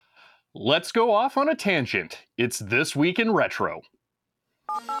Let's go off on a tangent. It's This Week in Retro.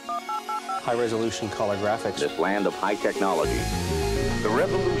 High-resolution color graphics. This land of high technology. The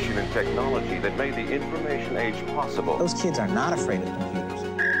revolution in technology that made the information age possible. Those kids are not afraid of computers.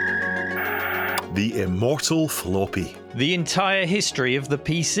 The immortal floppy. The entire history of the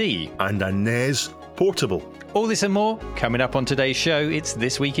PC. And a NES portable. All this and more coming up on today's show. It's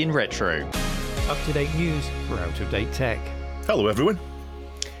This Week in Retro. Up-to-date news for out-of-date tech. Hello, everyone.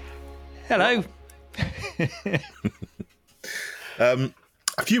 Hello. A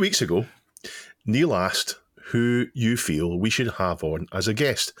few weeks ago, Neil asked who you feel we should have on as a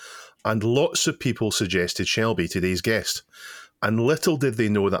guest, and lots of people suggested Shelby, today's guest. And little did they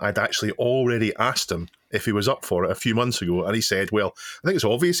know that I'd actually already asked him if he was up for it a few months ago, and he said, well, I think it's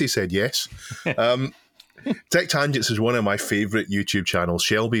obvious he said yes. Tech Tangents is one of my favourite YouTube channels.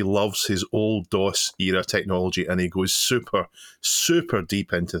 Shelby loves his old DOS era technology, and he goes super, super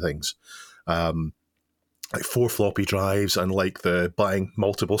deep into things. Like 4 floppy drives and like the buying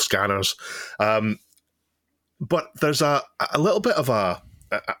multiple scanners. But there's a little bit of a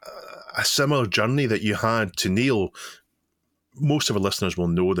similar journey that you had to Neil. Most of our listeners will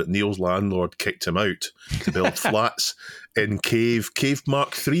know that Neil's landlord kicked him out to build flats in Cave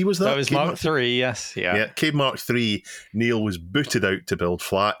Mark III, was that? That was Cave Mark III, yes. Yeah, Cave Mark III, Neil was booted out to build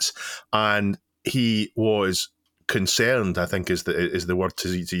flats, and he was concerned, I think is the word to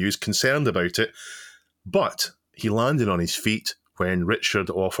use, concerned about it. But he landed on his feet when Richard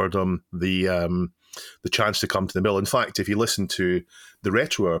offered him the chance to come to the mill. In fact, if you listen to the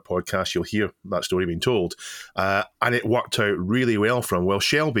Retro Hour podcast, you'll hear that story being told. And it worked out really well for him. Well,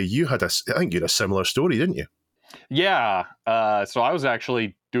 Shelby, I think you had a similar story, didn't you? Yeah. So I was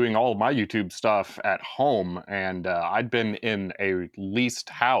actually doing all of my YouTube stuff at home, and I'd been in a leased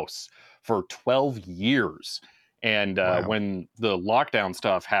house for 12 years. And Wow. When the lockdown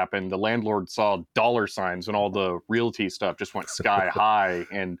stuff happened, the landlord saw dollar signs and all the realty stuff just went sky high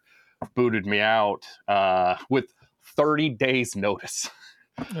and booted me out with 30 days notice.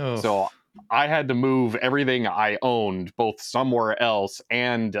 Oh. So I had to move everything I owned, both somewhere else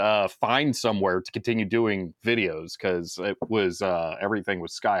and find somewhere to continue doing videos, because it was everything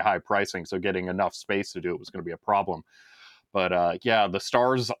was sky high pricing. So getting enough space to do it was going to be a problem. But yeah, the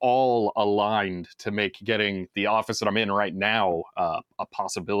stars all aligned to make getting the office that I'm in right now a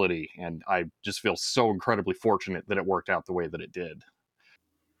possibility. And I just feel so incredibly fortunate that it worked out the way that it did.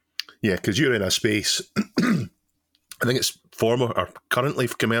 Yeah, because you're in a space, I think it's former or currently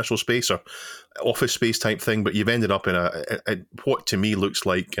commercial space or office space type thing, but you've ended up in a what to me looks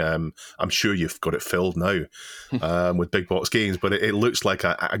like, I'm sure you've got it filled now with big box games, but it looks like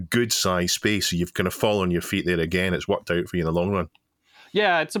a good size space. So you've kind of fallen on your feet there again. It's worked out for you in the long run.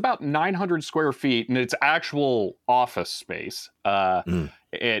 Yeah, it's about 900 square feet, and it's actual office space.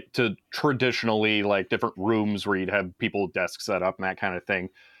 It to traditionally like different rooms where you'd have people desk set up and that kind of thing.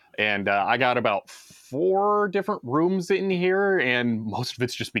 And I got about 4 different rooms in here, and most of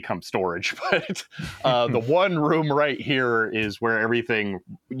it's just become storage. But the one room right here is where everything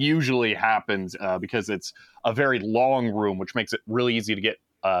usually happens because it's a very long room, which makes it really easy to get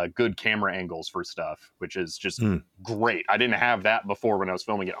good camera angles for stuff, which is just great. I didn't have that before when I was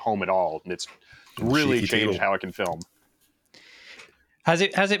filming at home at all, and it's really changed how I can film. Has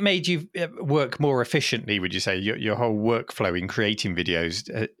it made you work more efficiently, would you say, your whole workflow in creating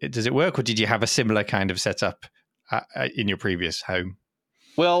videos? Does it work, or did you have a similar kind of setup in your previous home?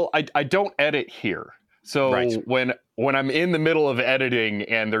 Well, I don't edit here. So Right. when I'm in the middle of editing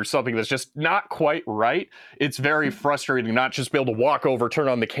and there's something that's just not quite right, it's very frustrating not just be able to walk over, turn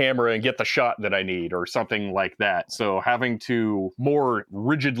on the camera, and get the shot that I need or something like that. So having to more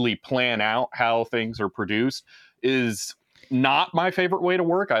rigidly plan out how things are produced is not my favorite way to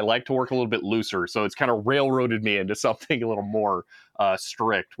work. I like to work a little bit looser, so it's kind of railroaded me into something a little more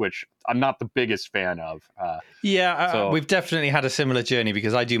strict, which I'm not the biggest fan of. We've definitely had a similar journey,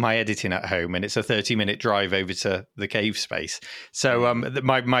 because I do my editing at home, and it's a 30-minute drive over to the cave space. So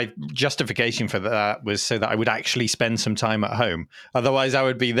my justification for that was so that I would actually spend some time at home. Otherwise, I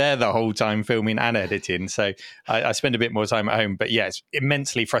would be there the whole time filming and editing. So I spend a bit more time at home. But yeah, it's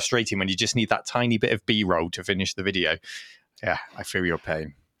immensely frustrating when you just need that tiny bit of B-roll to finish the video. Yeah, I feel your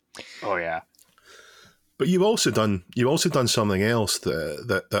pain. Oh yeah. But you've also done something else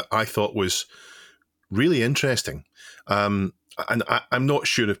that I thought was really interesting, and I'm not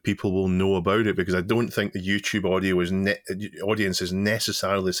sure if people will know about it, because I don't think the YouTube audience is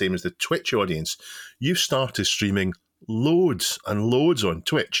necessarily the same as the Twitch audience. You've started streaming loads and loads on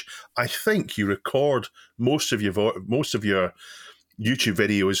Twitch. I think you record most of your YouTube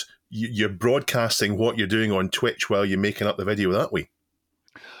videos. You're broadcasting what you're doing on Twitch while you're making up the video that way.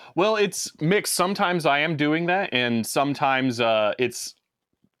 Well, it's mixed. Sometimes I am doing that, and sometimes it's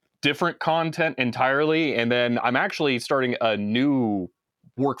different content entirely. And then I'm actually starting a new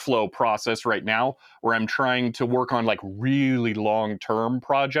workflow process right now where I'm trying to work on like really long-term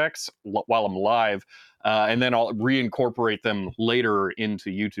projects while I'm live, and then I'll reincorporate them later into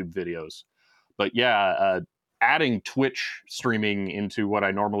YouTube videos. But yeah, adding Twitch streaming into what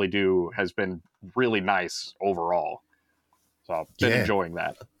I normally do has been really nice overall. So I've been enjoying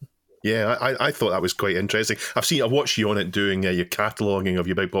that. Yeah, I thought that was quite interesting. I've watched you on it doing your cataloguing of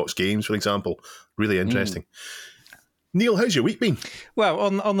your big box games, for example. Really interesting. Neil, how's your week been? Well,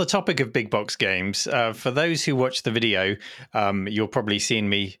 on the topic of big box games, for those who watch the video, you're probably seeing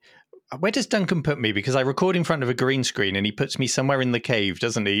me. Where does Duncan put me? Because I record in front of a green screen and he puts me somewhere in the cave,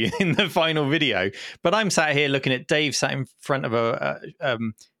 doesn't he, in the final video? But I'm sat here looking at Dave sat in front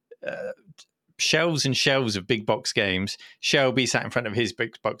of shelves and shelves of big box games. Shelby sat in front of his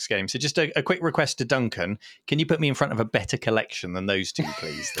big box game. So just a quick request to Duncan. Can you put me in front of a better collection than those two,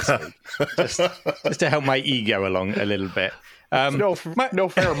 please, this week? just to help my ego along a little bit. No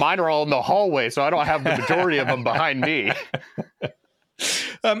fair. Mine are all in the hallway, so I don't have the majority of them behind me.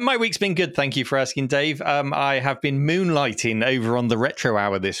 My week's been good, thank you for asking, Dave. I have been moonlighting over on the Retro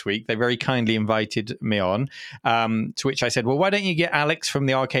Hour this week. They very kindly invited me on, to which I said, well, why don't you get Alex from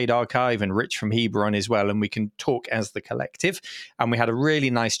the Arcade Archive and Rich from Heber on as well, and we can talk as the collective. And we had a really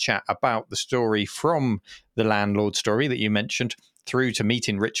nice chat about the story from the landlord story that you mentioned, through to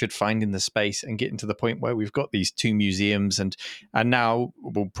meeting Richard, finding the space, and getting to the point where we've got these two museums, and now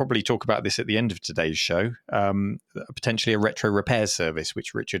we'll probably talk about this at the end of today's show, potentially a retro repair service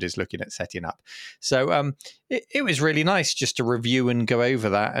which Richard is looking at setting up. So it was really nice just to review and go over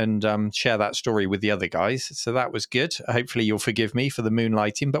that and share that story with the other guys. So that was good. Hopefully you'll forgive me for the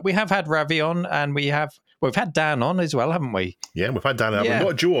moonlighting, but we have had Ravi on, and we've had Dan on as well, haven't we? Yeah, we've had Dan on. Yeah. We've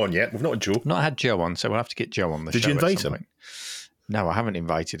not Joe on yet. We've not Joe. Not had Joe on, so we'll have to get Joe on the show. Did you invite him? Point. No, I haven't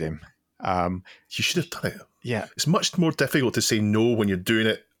invited him. You should have done it. Yeah. It's much more difficult to say no when you're doing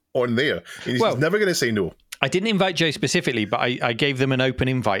it on there. He's never going to say no. I didn't invite Joe specifically, but I gave them an open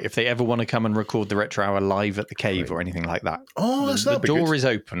invite if they ever want to come and record the Retro Hour live at the cave or anything like that. Oh, that's the door is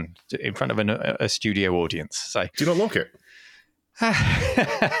open in front of a studio audience. So do you not lock it?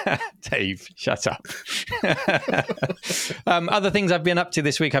 Dave, shut up. Other things I've been up to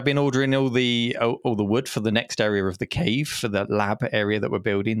this week, I've been ordering all the wood for the next area of the cave, for the lab area that we're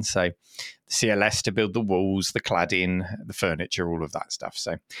building. So the CLS to build the walls, the cladding, the furniture, all of that stuff.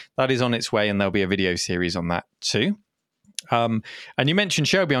 So that is on its way, and there'll be a video series on that too. And you mentioned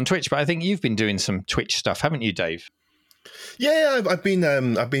Shelby on Twitch, but I think you've been doing some Twitch stuff, haven't you, Dave? Yeah, I've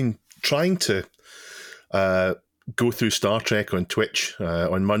been trying to go through Star Trek on Twitch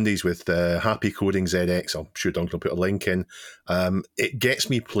on Mondays with Happy Coding ZX. I'm sure Duncan will put a link in. It gets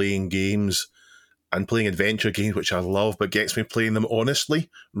me playing games and playing adventure games, which I love, but gets me playing them honestly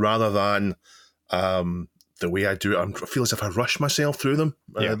rather than the way I do it. I feel as if I rush myself through them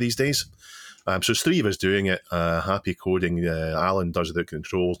these days. So there's three of us doing it. Happy Coding, Alan does the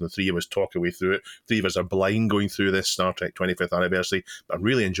controls, and the three of us talk our way through it. Three of us are blind going through this Star Trek 25th anniversary, but I'm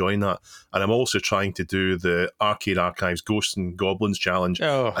really enjoying that. And I'm also trying to do the Arcade Archives Ghosts and Goblins Challenge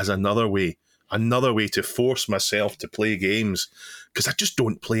as another way to force myself to play games, because I just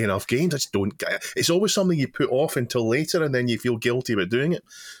don't play enough games. I just don't. It's always something you put off until later, and then you feel guilty about doing it.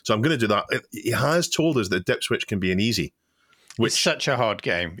 So I'm going to do that. He has told us that Dip Switch can be an easy. It's such a hard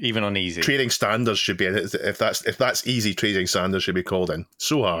game, even on easy. Trading standards should be, if that's easy, trading standards should be called in.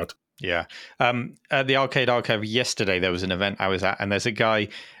 So hard. Yeah. At the Arcade Archive yesterday, there was an event I was at, and there's a guy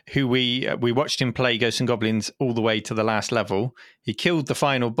who we watched him play Ghosts and Goblins all the way to the last level. He killed the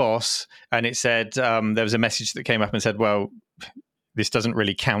final boss, and it said there was a message that came up and said, well, this doesn't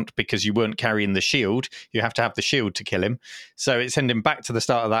really count because you weren't carrying the shield. You have to have the shield to kill him. So it sent him back to the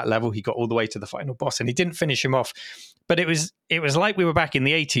start of that level. He got all the way to the final boss, and he didn't finish him off. But it was like we were back in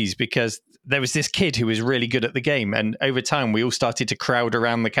the 80s, because there was this kid who was really good at the game. And over time, we all started to crowd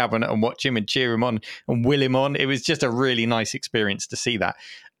around the cabinet and watch him and cheer him on and will him on. It was just a really nice experience to see that.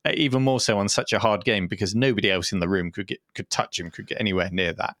 Even more so on such a hard game, because nobody else in the room could touch him, could get anywhere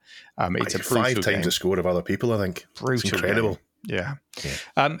near that. It's a brutal 5 times game. the score of other people, I think. Brutal. It's incredible. Game. Yeah.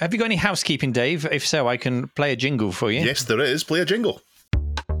 Have you got any housekeeping, Dave? If so, I can play a jingle for you. Yes, there is. Play a jingle.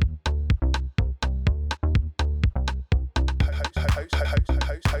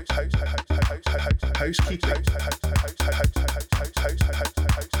 Housekeeping.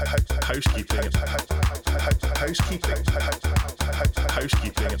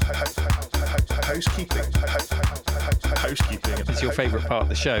 It's your favourite part of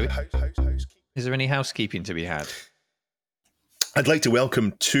the show. Is there any housekeeping to be had? I'd like to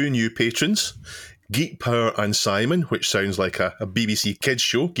welcome 2 new patrons, Geek Power and Simon, which sounds like a BBC kids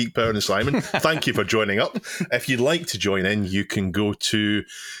show. Geek Power and Simon, thank you for joining up. If you'd like to join in, you can go to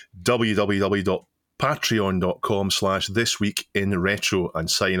www.patreon.com/thisweekinretro and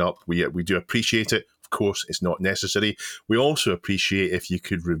sign up. We do appreciate it. Of course, it's not necessary. We also appreciate if you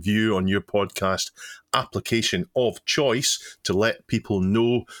could review on your podcast application of choice to let people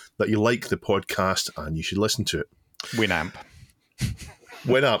know that you like the podcast and you should listen to it. Winamp.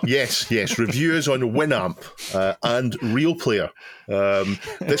 Winamp, yes. Reviews on Winamp and Real Player.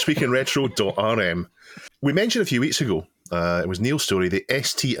 Thisweekinretro.rm. We mentioned a few weeks ago, it was Neil's story, the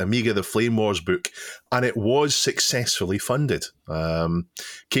ST Amiga The Flame Wars book, and it was successfully funded.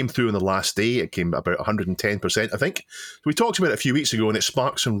 Came through on the last day. It came about 110%, I think. So we talked about it a few weeks ago, and it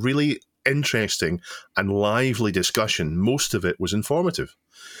sparked some really interesting and lively discussion. Most of it was informative.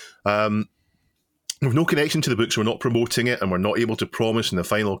 We've no connection to the book, so we're not promoting it, and we're not able to promise in the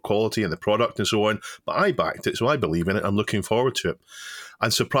final quality and the product and so on. But I backed it, so I believe in it. I'm looking forward to it.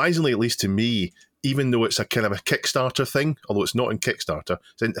 And surprisingly, at least to me, even though it's a kind of a Kickstarter thing, although it's not in Kickstarter,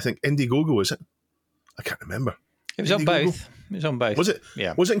 I think Indiegogo, is it? I can't remember. It was on both. It was on both. Was it?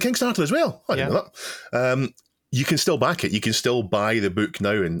 Yeah. Was it in Kickstarter as well? I didn't know that. You can still back it. You can still buy the book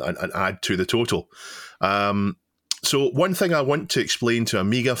now and add to the total. So one thing I want to explain to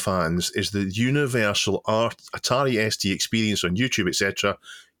Amiga fans is the universal Atari ST experience on YouTube, etc.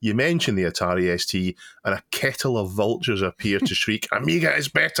 You mention the Atari ST and a kettle of vultures appear to shriek, Amiga is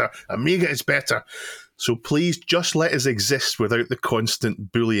better, Amiga is better. So please just let us exist without the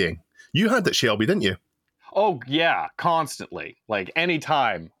constant bullying. You had that, Shelby, didn't you? Oh, yeah, constantly. Like,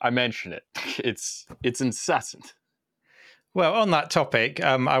 anytime I mention it, it's incessant. Well, on that topic,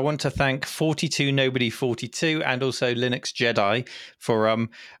 I want to thank 42Nobody42 and also Linux Jedi for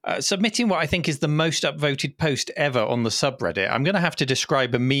submitting what I think is the most upvoted post ever on the subreddit. I'm going to have to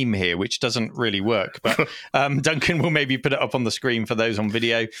describe a meme here, which doesn't really work, but Duncan will maybe put it up on the screen for those on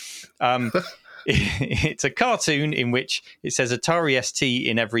video. It's a cartoon in which it says Atari ST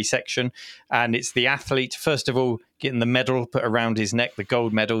in every section, and it's the athlete, first of all, getting the medal put around his neck, the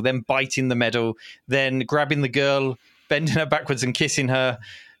gold medal, then biting the medal, then grabbing the girl, bending her backwards and kissing her,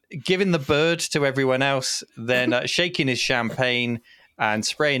 giving the bird to everyone else, then shaking his champagne and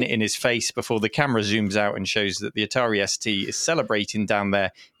spraying it in his face before the camera zooms out and shows that the Atari ST is celebrating down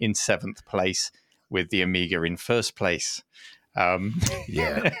there in 7th place with the Amiga in 1st place.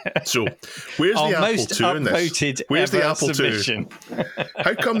 Yeah. So, where's the Apple II in this? Where's the Apple II?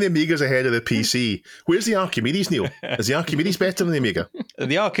 How come the Amiga's ahead of the PC? Where's the Archimedes, Neil? Is the Archimedes better than the Amiga?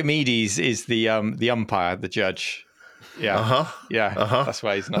 The Archimedes is the umpire, the judge. Yeah. That's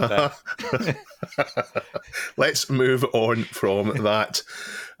why he's not there. Let's move on from that.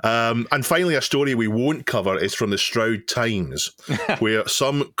 And finally, a story we won't cover is from the Stroud Times, where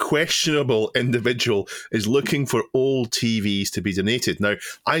some questionable individual is looking for old TVs to be donated. Now,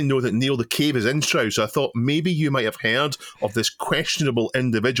 I know that Neil the Cave is in Stroud, so I thought maybe you might have heard of this questionable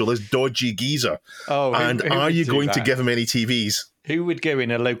individual, this dodgy geezer. Oh, and are you going to give him any TVs? Who would go in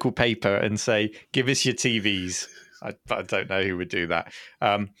a local paper and say, give us your TVs? I don't know who would do that.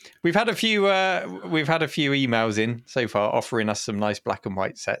 We've had a few emails in so far offering us some nice black and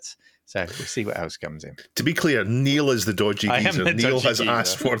white sets. So we'll see what else comes in. To be clear, Neil is the dodgy geezer. Neil has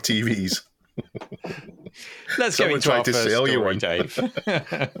asked for TVs. Let's go into our first story, Dave.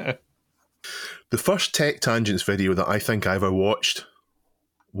 The first Tech Tangents video that I think I ever watched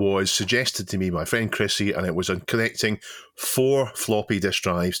was suggested to me by my friend Chrissy, and it was on connecting 4 floppy disk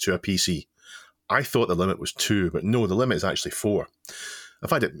drives to a PC. I thought the limit was 2, but no, the limit is actually 4. In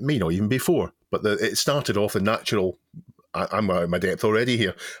fact, it may not even be 4, but it started off the natural. I'm out of my depth already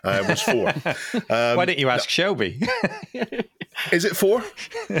here. It was 4. Why don't you ask Shelby? Is it 4?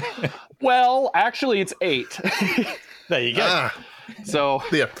 Well, actually, it's 8. There you go. So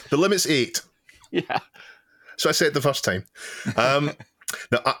there, the limit's 8. Yeah. So I said it the first time.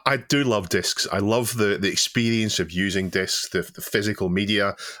 Now, I do love discs. I love the experience of using discs, the physical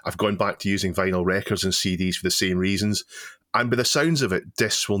media. I've gone back to using vinyl records and CDs for the same reasons. And by the sounds of it,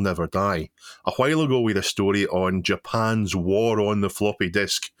 discs will never die. A while ago, we had a story on Japan's war on the floppy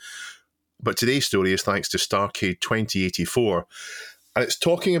disk. But today's story is thanks to Starcade 2084. And it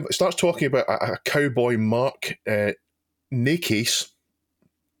starts talking about a cowboy, Mark Nakase,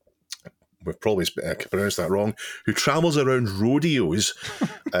 we've probably pronounced that wrong, who travels around rodeos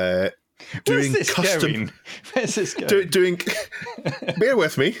doing custom... Where's this going? Bear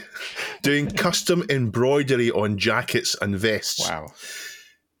with me. Doing custom embroidery on jackets and vests. Wow.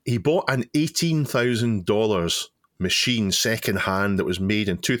 He bought an $18,000 machine second-hand that was made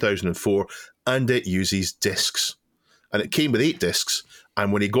in 2004, and it uses discs. and it came with 8 discs.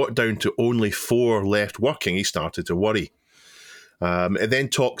 And when he got down to only 4 left working, he started to worry. It then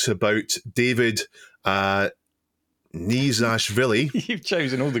talks about David Nizashvili. You've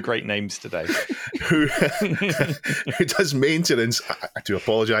chosen all the great names today. who does maintenance, I do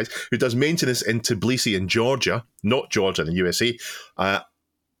apologise, who does maintenance in Tbilisi in Georgia, not Georgia in the USA,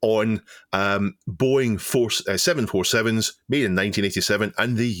 on Boeing 747s made in 1987,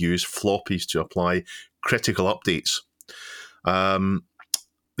 and they use floppies to apply critical updates.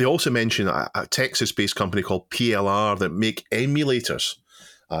 They also mention a Texas-based company called PLR that make emulators.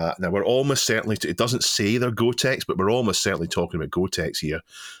 Now, we're almost certainly, it doesn't say they're Gotex, but we're almost certainly talking about Gotex here.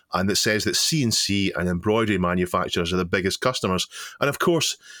 And it says that CNC and embroidery manufacturers are the biggest customers. And of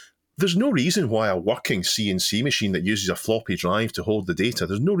course, there's no reason why a working CNC machine that uses a floppy drive to hold the data,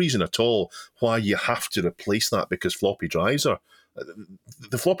 there's no reason at all why you have to replace that because floppy drives are.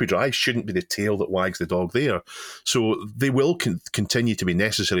 The floppy drive shouldn't be the tail that wags the dog there. So they will continue to be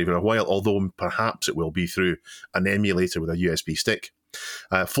necessary for a while, although perhaps it will be through an emulator with a USB stick.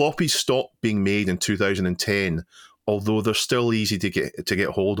 Floppies stopped being made in 2010, although they're still easy to get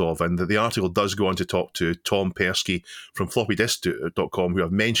hold of. And the article does go on to talk to Tom Persky from floppydisk.com, who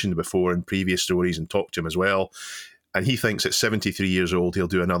I've mentioned before in previous stories and talked to him as well. And he thinks at 73 years old, he'll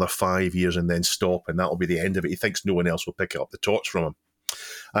do another 5 years and then stop, and that'll be the end of it. He thinks no one else will pick up the torch from him.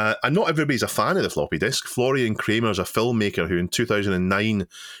 And not everybody's a fan of the floppy disk. Florian Kramer is a filmmaker who in 2009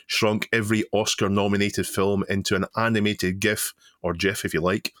 shrunk every Oscar-nominated film into an animated GIF, or GIF if you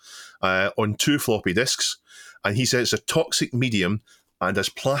like, on 2 floppy disks. And he says it's a toxic medium, and as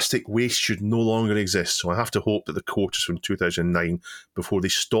plastic waste should no longer exist. So I have to hope that the quote is from 2009 before they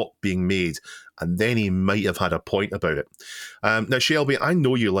stopped being made. And then he might have had a point about it. Now, Shelby, I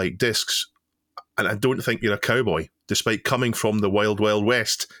know you like discs, and I don't think you're a cowboy, despite coming from the wild, wild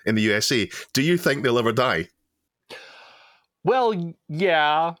west in the USA. Do you think they'll ever die? Well,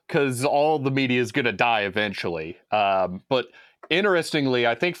 yeah, because all the media is going to die eventually. But interestingly,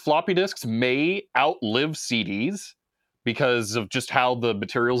 I think floppy disks may outlive CDs because of just how the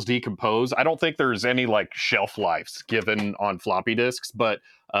materials decompose. I don't think there's any like shelf lives given on floppy disks, but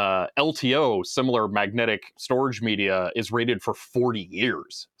LTO, similar magnetic storage media, is rated for 40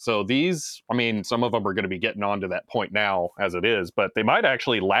 years. So these, I mean, some of them are going to be getting on to that point now as it is, but they might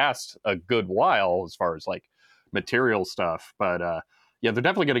actually last a good while as far as like material stuff. But yeah, they're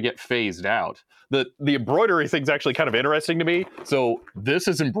definitely going to get phased out. The embroidery thing's actually kind of interesting to me. So this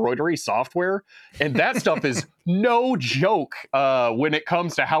is embroidery software, and that stuff is no joke when it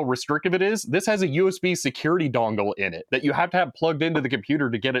comes to how restrictive it is. This has a USB security dongle in it that you have to have plugged into the computer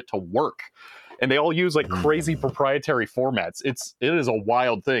to get it to work. And they all use like crazy proprietary formats. It is a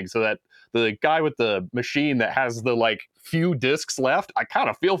wild thing. So that the guy with the machine that has the like few discs left, I kind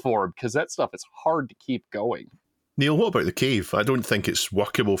of feel for him because that stuff is hard to keep going. Neil, what about the cave? I don't think it's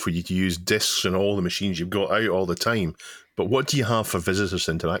workable for you to use discs on all the machines you've got out all the time. But what do you have for visitors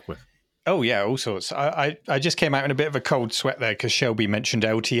to interact with? Oh, yeah, all sorts. I just came out in a bit of a cold sweat there because Shelby mentioned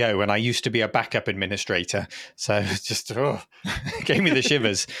LTO, and I used to be a backup administrator. So it just gave me the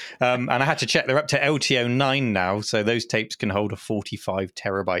shivers. And I had to check they're up to LTO 9 now. So those tapes can hold a 45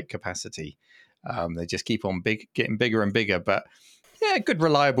 terabyte capacity. They just keep on getting bigger and bigger. But yeah, good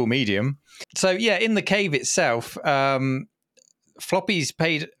reliable medium. So yeah, in the cave itself, floppies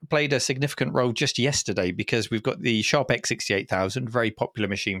played a significant role just yesterday because we've got the Sharp X68000, very popular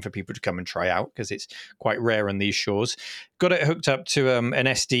machine for people to come and try out because it's quite rare on these shores. Got it hooked up to an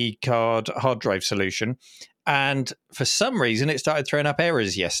SD card hard drive solution, and for some reason it started throwing up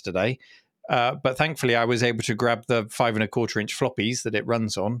errors yesterday. But thankfully I was able to grab the 5 1/4 inch floppies that it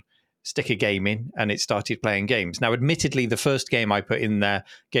runs on, stick a game in, and it started playing games. Now, admittedly, the first game I put in there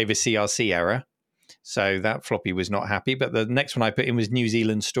gave a CRC error, so that floppy was not happy. But the next one I put in was New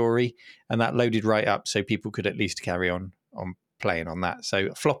Zealand Story, and that loaded right up, so people could at least carry on playing on that.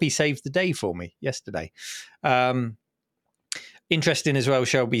 So floppy saved the day for me yesterday. Interesting as well,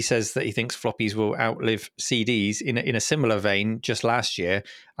 Shelby says that he thinks floppies will outlive CDs. In a similar vein, just last year,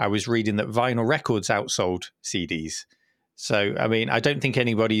 I was reading that vinyl records outsold CDs. So, I mean, I don't think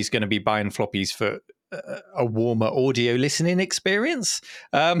anybody's going to be buying floppies for a warmer audio listening experience.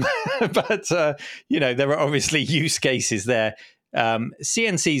 But, you know, there are obviously use cases there.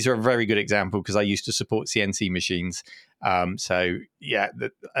 CNCs are a very good example because I used to support CNC machines. So, yeah,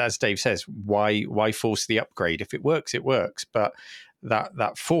 as Dave says, why force the upgrade? If it works, it works. But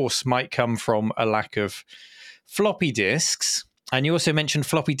that force might come from a lack of floppy disks. And you also mentioned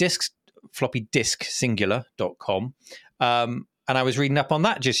floppydisksingular.com. And I was reading up on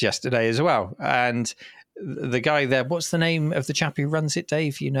that just yesterday as well. And the guy there, what's the name of the chap who runs it,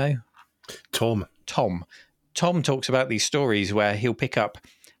 Dave? You know? Tom. Tom talks about these stories where he'll pick up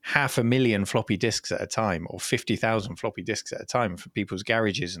 500,000 floppy disks at a time or 50,000 floppy disks at a time for people's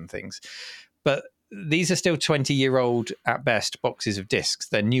garages and things. But these are still 20-year-old at best boxes of disks.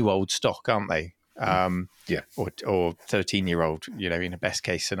 They're new old stock, aren't they? Yeah. Or 13-year-old, in a best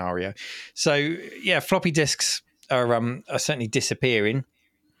case scenario. So yeah, floppy disks are certainly disappearing.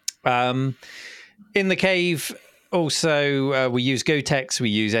 In the cave, also, we use Gotex, we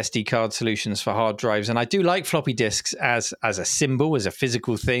use SD card solutions for hard drives, and I do like floppy disks as a symbol, as a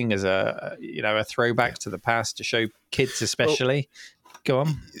physical thing, as a throwback to the past to show kids especially. Go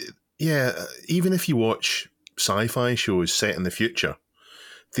on. Yeah, even if you watch sci-fi shows set in the future,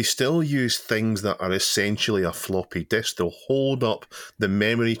 they still use things that are essentially a floppy disk. They'll hold up the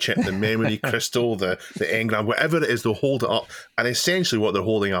memory chip, the memory crystal, the engram, whatever it is, they'll hold it up, and essentially what they're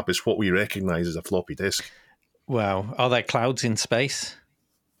holding up is what we recognise as a floppy disk. Wow. Are there clouds in space?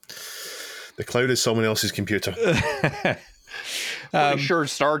 The cloud is someone else's computer. Pretty sure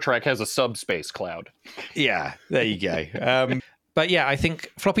Star Trek has a subspace cloud. Yeah, there you go. But yeah, I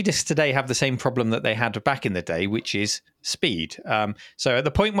think floppy disks today have the same problem that they had back in the day, which is speed. So at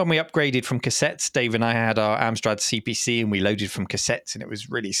the point when we upgraded from cassettes, Dave and I had our Amstrad CPC and we loaded from cassettes and it was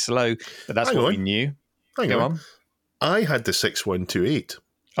really slow, but that's what we knew. Hang on. I had the 6128.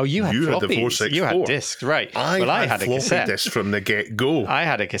 Oh, you had floppies. Had the 464. You had discs, right. I had a floppy disk from the get-go. I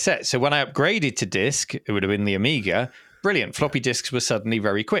had a cassette. So when I upgraded to disc, it would have been the Amiga. Brilliant. Floppy disks were suddenly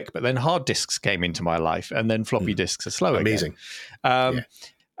very quick, but then hard disks came into my life, and then floppy disks are slow Amazing. Again.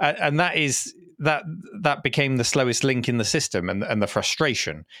 And that became the slowest link in the system and the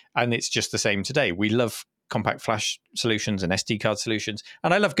frustration. And it's just the same today. We love compact flash solutions and SD card solutions.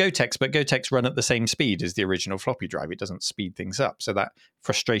 And I love Gotex, but Gotex run at the same speed as the original floppy drive. It doesn't speed things up. So that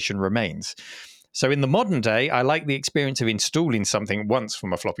frustration remains. So in the modern day, I like the experience of installing something once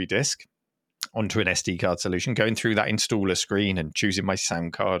from a floppy disk onto an SD card solution, going through that installer screen and choosing my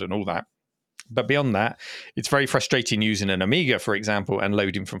sound card and all that. But beyond that, it's very frustrating using an Amiga, for example, and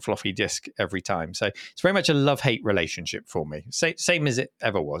loading from floppy disk every time. So it's very much a love-hate relationship for me. Same as it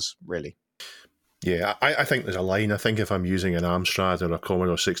ever was, really. Yeah, I think there's a line. I think if I'm using an Amstrad or a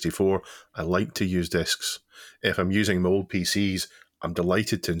Commodore 64, I like to use disks. If I'm using my old PCs, I'm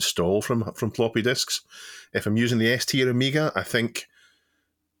delighted to install from floppy disks. If I'm using the ST or Amiga, I think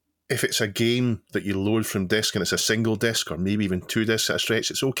if it's a game that you load from disk and it's a single disk or maybe even two disks at a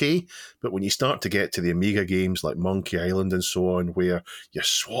stretch, it's okay. But when you start to get to the Amiga games like Monkey Island and so on, where you're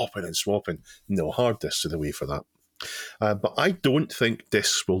swapping, no, hard disks are the way for that. But I don't think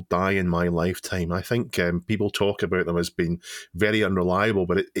disks will die in my lifetime. I think people talk about them as being very unreliable,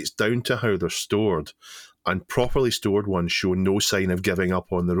 but it's down to how they're stored. And properly stored ones show no sign of giving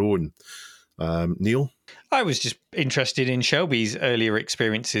up on their own. Neil? I was just interested in Shelby's earlier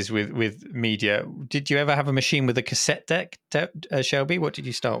experiences with media. Did you ever have a machine with a cassette deck, Shelby? What did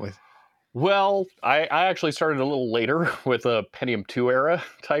you start with? Well, I actually started a little later with a Pentium 2 era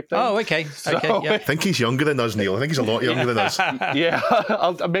type thing. Oh, okay. So, yeah. I think he's younger than us, Neil. I think he's a lot younger than us. Yeah,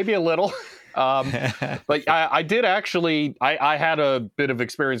 maybe a little. But I did actually, I had a bit of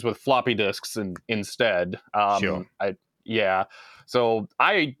experience with floppy disks instead. Sure. So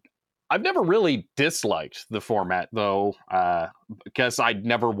I've never really disliked the format, though, because I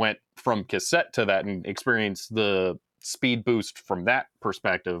never went from cassette to that and experienced the speed boost from that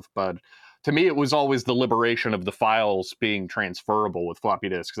perspective. But to me, it was always the liberation of the files being transferable with floppy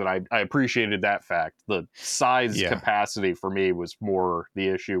disks, and I appreciated that fact. The size capacity for me was more the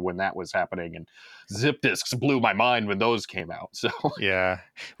issue when that was happening, and zip disks blew my mind when those came out. So yeah,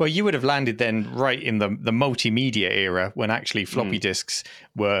 well, you would have landed then right in the multimedia era when actually floppy disks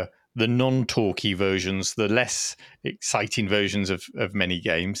were the non-talky versions, the less exciting versions of many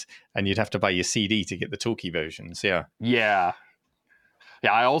games, and you'd have to buy your CD to get the talky versions. Yeah,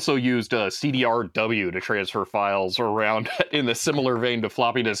 I also used CDRW to transfer files around in the similar vein to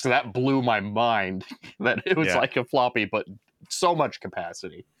floppy disks. That blew my mind that it was like a floppy, but so much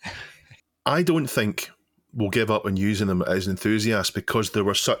capacity. I don't think we'll give up on using them as enthusiasts because there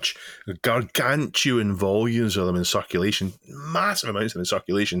were such gargantuan volumes of them in circulation, massive amounts of them in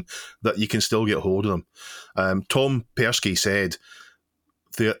circulation, that you can still get hold of them. Tom Persky said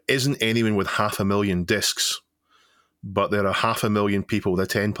there isn't anyone with 500,000 discs, but there are 500,000 people with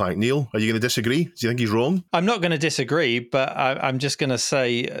a 10-pack. Neil, are you going to disagree? Do you think he's wrong? I'm not going to disagree, but I'm just going to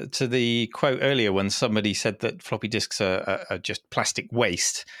say to the quote earlier when somebody said that floppy disks are just plastic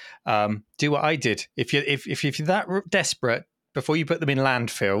waste, do what I did. If you're that desperate, before you put them in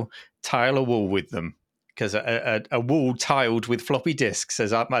landfill, tile a wall with them. Because a wall tiled with floppy disks,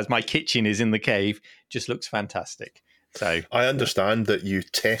 as my kitchen is in the cave, just looks fantastic. So I understand that you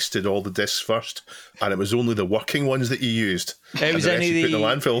tested all the discs first, and it was only the working ones that you used. It was only the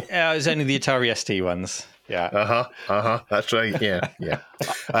landfill. It was only the Atari ST ones. Yeah. That's right. Yeah.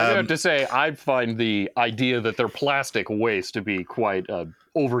 I have to say, I find the idea that they're plastic waste to be quite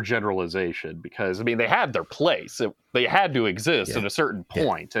overgeneralization, because I mean they had their place. They had to exist at a certain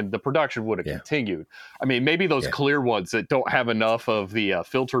point, and the production would have continued. I mean, maybe those clear ones that don't have enough of the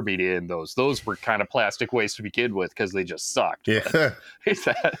filter media in those were kind of plastic waste to begin with because they just sucked. Yeah.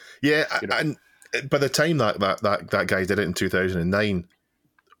 And by the time that guy did it in 2009,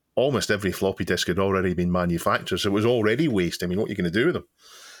 almost every floppy disk had already been manufactured, so it was already waste. I mean, what are you going to do with them?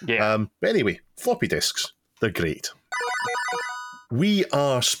 Yeah. But anyway, floppy disks, they're great. We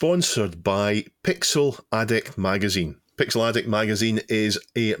are sponsored by Pixel Addict Magazine. Pixel Addict Magazine is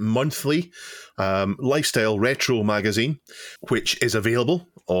a monthly lifestyle retro magazine, which is available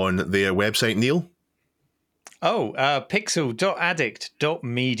on their website, Neil. Oh,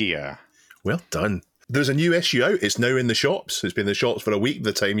 pixel.addict.media. Well done. There's a new issue out. It's now in the shops. It's been in the shops for a week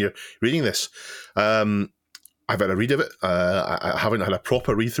by the time you're reading this. I've had a read of it. I haven't had a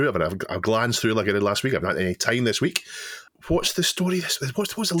proper read through it, but I've glanced through it like I did last week. I've not had any time this week. What's the story? What's the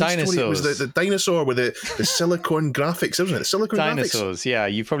lead story? It was the dinosaur with the silicone graphics, wasn't it? The silicone dinosaurs, graphics. Yeah.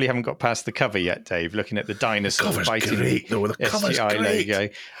 You probably haven't got past the cover yet, Dave, looking at the dinosaur fighting the cover's STI great. logo.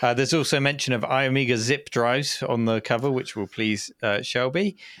 There's also mention of iOmega zip drives on the cover, which will please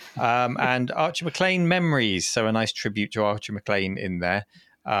Shelby. And Archer McLean memories. So a nice tribute to Archer McLean in there.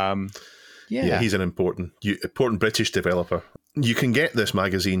 Yeah, he's an important British developer. You can get this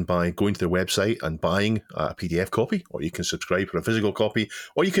magazine by going to their website and buying a PDF copy, or you can subscribe for a physical copy,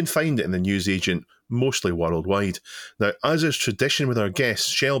 or you can find it in the newsagent, mostly worldwide. Now, as is tradition with our guests,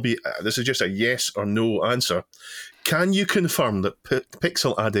 Shelby, this is just a yes or no answer. Can you confirm that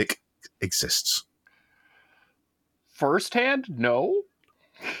Pixel Addict exists? Firsthand, no.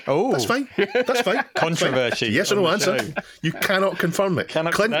 Oh, that's fine. That's fine. Controversy. Yes or no answer. You cannot confirm it.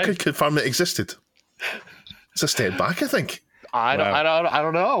 Clint could confirm it existed. It's a step back, I think. I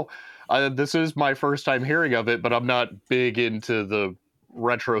don't know. This is my first time hearing of it, but I'm not big into the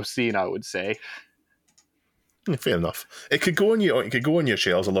retro scene, I would say. Fair enough. It could go on your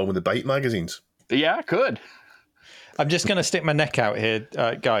shelves along with the Byte magazines. Yeah, it could. I'm just going to stick my neck out here,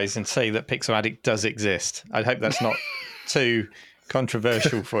 guys, and say that Pixel Addict does exist. I hope that's not too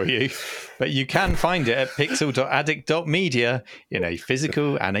controversial for you, but you can find it at pixel.addict.media in a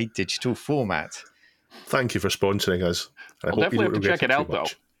physical and a digital format. Thank you for sponsoring us. I'll definitely have to check it out, though.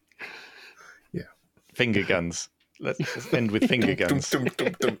 Yeah. Finger guns. Let's end with finger guns.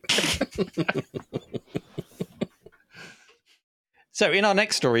 So in our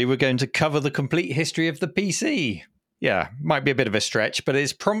next story, we're going to cover the complete history of the PC. Yeah, might be a bit of a stretch, but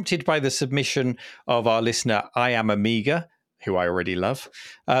it's prompted by the submission of our listener, I Am Amiga, who I already love,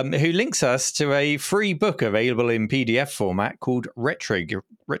 who links us to a free book available in PDF format called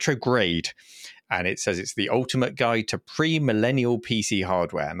Retrograde. And it says it's the ultimate guide to pre-millennial PC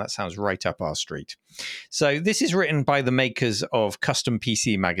hardware. And that sounds right up our street. So this is written by the makers of Custom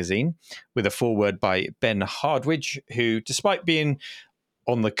PC Magazine, with a foreword by Ben Hardwidge, who, despite being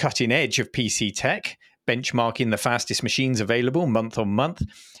on the cutting edge of PC tech, benchmarking the fastest machines available month on month,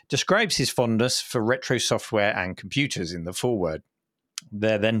 describes his fondness for retro software and computers in the foreword.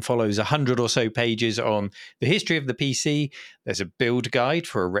 There then follows 100 or so pages on the history of the PC. There's a build guide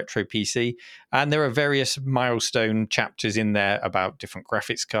for a retro PC, and there are various milestone chapters in there about different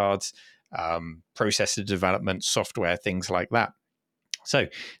graphics cards, processor development, software, things like that. So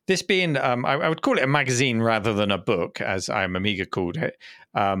this being, I would call it a magazine rather than a book, as I Am Amiga called it.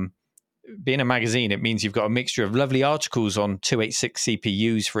 Being a magazine, it means you've got a mixture of lovely articles on 286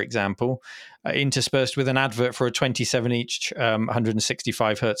 CPUs, for example, interspersed with an advert for a 27-inch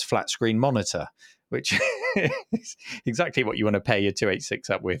 165 hertz flat screen monitor, which is exactly what you want to pair your 286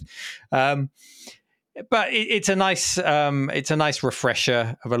 up with. But it's a nice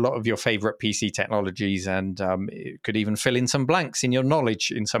refresher of a lot of your favorite PC technologies, and it could even fill in some blanks in your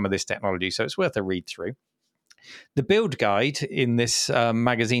knowledge in some of this technology. So it's worth a read through. The build guide in this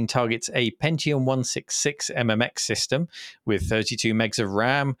magazine targets a Pentium 166 MMX system with 32 megs of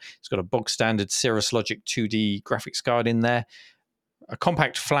RAM. It's got a bog standard Cirrus Logic 2D graphics card in there. A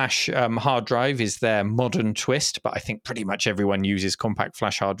compact flash hard drive is their modern twist, but I think pretty much everyone uses compact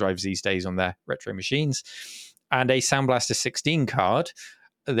flash hard drives these days on their retro machines. And a Sound Blaster 16 card.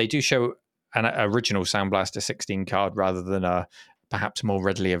 They do show an original Sound Blaster 16 card rather than a perhaps more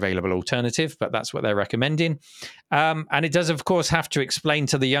readily available alternative, but that's what they're recommending. And it does, of course, have to explain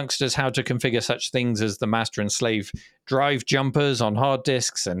to the youngsters how to configure such things as the master and slave drive jumpers on hard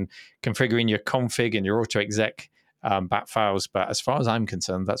disks, and configuring your config and your auto exec bat files. But as far as I'm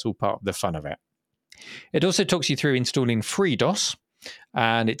concerned, that's all part of the fun of it. It also talks you through installing FreeDOS,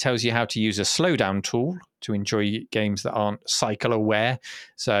 and it tells you how to use a slowdown tool to enjoy games that aren't cycle aware.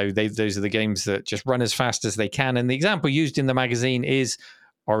 So those are the games that just run as fast as they can. And the example used in the magazine is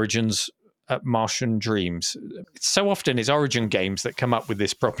Origin's Martian Dreams. So often it's Origin games that come up with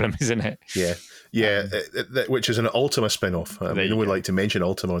this problem, isn't it? Yeah, which is an Ultima spin-off. We would like to mention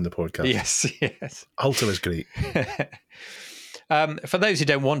Ultima on the podcast. Yes. Ultima's great. For those who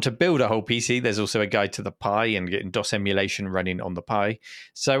don't want to build a whole PC, there's also a guide to the Pi and getting DOS emulation running on the Pi.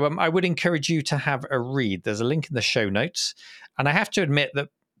 So I would encourage you to have a read. There's a link in the show notes. And I have to admit that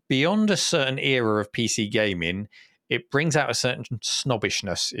beyond a certain era of PC gaming, it brings out a certain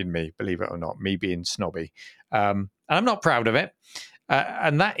snobbishness in me, believe it or not, me being snobby. And I'm not proud of it.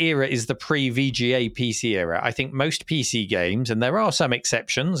 And that era is the pre-VGA PC era. I think most PC games, and there are some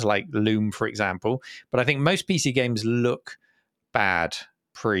exceptions like Loom, for example, but I think most PC games look bad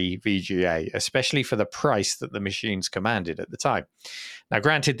pre-VGA, especially for the price that the machines commanded at the time. Now,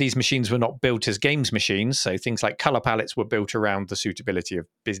 granted, these machines were not built as games machines, so things like color palettes were built around the suitability of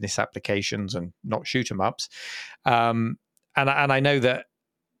business applications and not shoot 'em ups. And I know that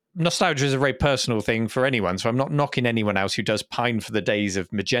nostalgia is a very personal thing for anyone, so I'm not knocking anyone else who does pine for the days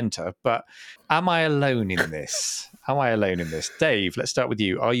of magenta, but am I alone in this? Dave, let's start with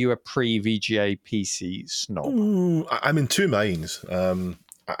you. Are you a pre-VGA PC snob? I'm in two minds.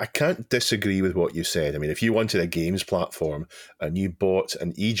 I can't disagree with what you said. I mean, if you wanted a games platform and you bought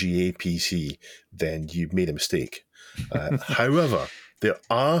an EGA PC, then you made a mistake. However, there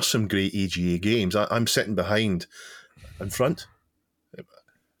are some great EGA games. I'm sitting behind in front.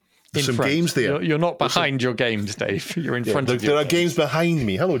 There's some games there. You're not behind your games, Dave. You're in front of your There are games behind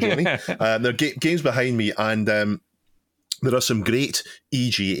me. Hello, Jenny. There are games behind me, and there are some great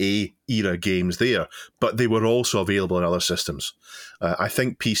EGA era games there, but they were also available in other systems. I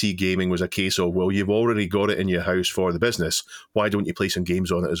think PC gaming was a case of, well, you've already got it in your house for the business. Why don't you play some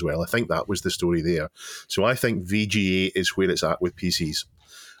games on it as well? I think that was the story there. So I think VGA is where it's at with PCs.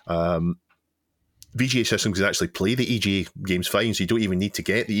 VGA systems can actually play the EGA games fine, so you don't even need to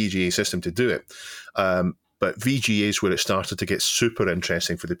get the EGA system to do it. But VGA is where it started to get super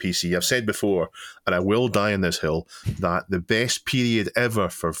interesting for the PC. I've said before, and I will die on this hill, that the best period ever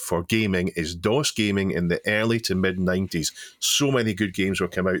for gaming is DOS gaming in the early to mid-90s. So many good games were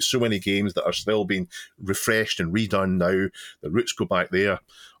coming out, so many games that are still being refreshed and redone now. The roots go back there,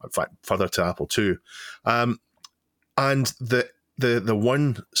 in fact, further to Apple II. And the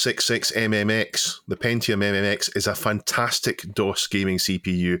 166 MMX, the Pentium MMX, is a fantastic DOS gaming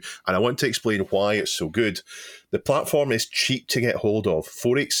CPU, and I want to explain why it's so good. The platform is cheap to get hold of.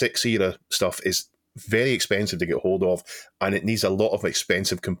 486 era stuff is very expensive to get hold of, and it needs a lot of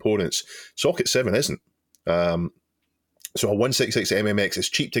expensive components. Socket 7 isn't. So a 166 MMX is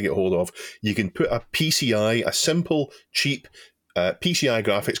cheap to get hold of. You can put a PCI, a simple, cheap PCI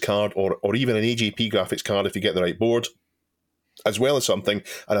graphics card, or even an AGP graphics card if you get the right board, as well as something,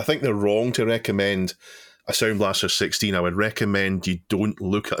 and I think they're wrong to recommend a Sound Blaster 16. I would recommend you don't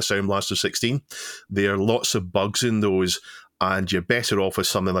look at a Sound Blaster 16. There are lots of bugs in those, and you're better off with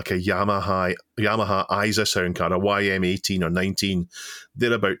something like a Yamaha ISA sound card, a YM18 or 19.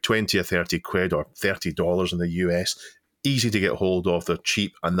 They're about 20 or 30 quid or $30 in the US. Easy to get hold of, they're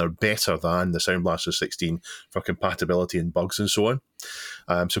cheap, and they're better than the Sound Blaster 16 for compatibility and bugs and so on.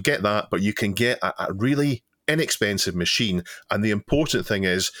 So get that, but you can get a really inexpensive machine, and the important thing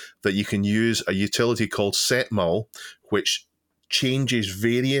is that you can use a utility called setmul, which changes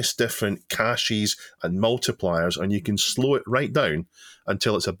various different caches and multipliers, and you can slow it right down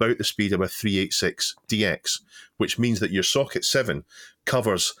until it's about the speed of a 386DX, which means that your Socket 7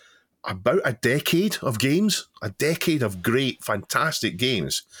 covers about a decade of games, a decade of great, fantastic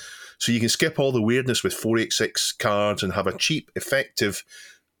games. So you can skip all the weirdness with 486 cards and have a cheap, effectively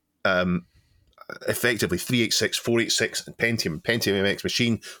 386, 486 and Pentium MX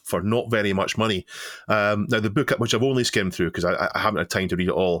machine for not very much money. Now, the book, which I've only skimmed through because I haven't had time to read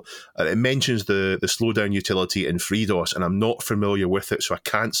it all, it mentions the slowdown utility in FreeDOS, and I'm not familiar with it, so I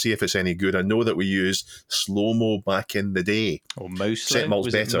can't see if it's any good. I know that we used Slow-Mo back in the day. Or Moslo.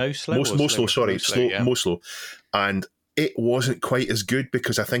 Setmul's better. Moslo. And it wasn't quite as good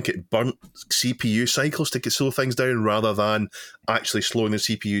because I think it burnt CPU cycles to slow things down rather than actually slowing the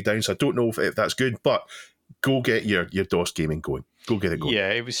CPU down. So I don't know if that's good, but go get your DOS gaming going. Go get it going. Yeah,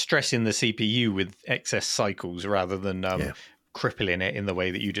 it was stressing the CPU with excess cycles rather than crippling it in the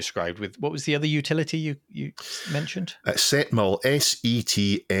way that you described. With what was the other utility you mentioned? Setmul,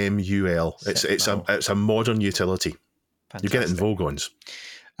 SETMUL. It's a modern utility. Fantastic. You get it in Vogons.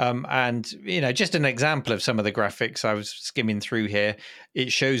 And, just an example of some of the graphics I was skimming through here.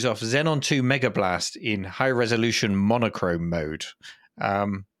 It shows off Xenon 2 Mega Blast in high-resolution monochrome mode.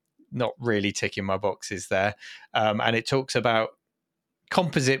 Not really ticking my boxes there. And it talks about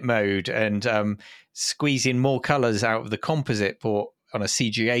composite mode and squeezing more colors out of the composite port on a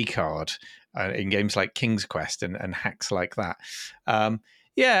CGA card in games like King's Quest and hacks like that.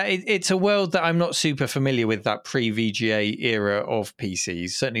 It's a world that I'm not super familiar with, that pre-VGA era of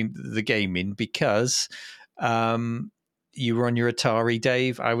PCs, certainly the gaming, because you were on your Atari,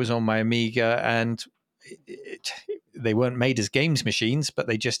 Dave. I was on my Amiga, and they weren't made as games machines, but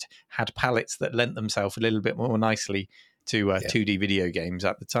they just had palettes that lent themselves a little bit more nicely to 2D video games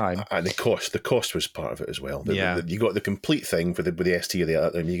at the time. And the cost was part of it as well. You got the complete thing with the ST or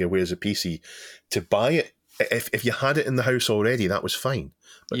the Amiga, whereas a PC, to buy it, if you had it in the house already, that was fine.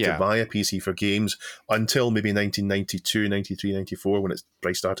 But to buy a PC for games until maybe 1992, 93, 94, when its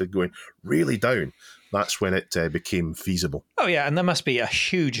price started going really down, that's when it became feasible. Oh, yeah, and there must be a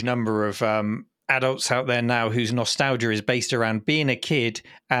huge number of adults out there now whose nostalgia is based around being a kid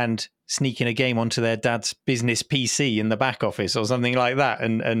and sneaking a game onto their dad's business PC in the back office or something like that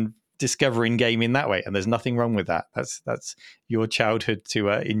and discovering gaming that way. And there's nothing wrong with that. That's your childhood to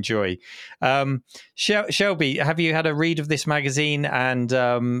enjoy. Shelby, have you had a read of this magazine, and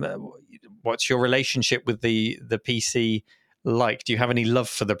what's your relationship with the PC like? Do you have any love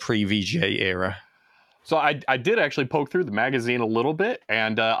for the pre-VGA era? So I did actually poke through the magazine a little bit,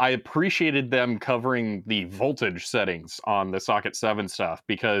 and I appreciated them covering the voltage settings on the Socket 7 stuff,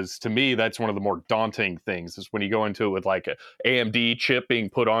 because to me, that's one of the more daunting things, is when you go into it with like an AMD chip being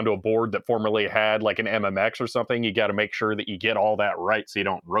put onto a board that formerly had like an MMX or something. You got to make sure that you get all that right so you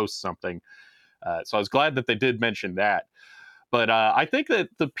don't roast something. So I was glad that they did mention that. But I think that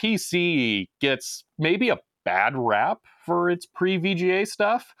the PC gets maybe a bad rap for its pre-VGA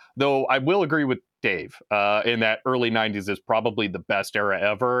stuff, though I will agree with Dave, in that early 90s is probably the best era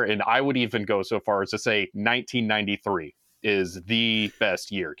ever. And I would even go so far as to say 1993 is the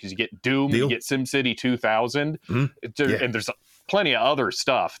best year, because you get Doom, you get SimCity 2000, and there's plenty of other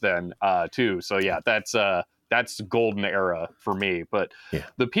stuff then too. So yeah, that's the golden era for me. But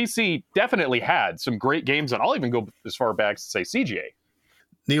the PC definitely had some great games, and I'll even go as far back as to say CGA.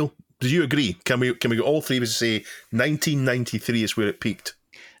 Neil, do you agree? Can we go all three of us say 1993 is where it peaked?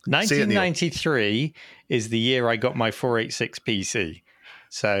 1993 is the year I got my 486 PC.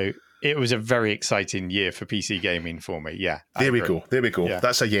 So it was a very exciting year for PC gaming for me. Yeah. There we go. Yeah.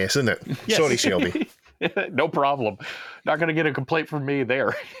 That's a yes, isn't it? Yes. Sorry, Shelby. No problem. Not going to get a complaint from me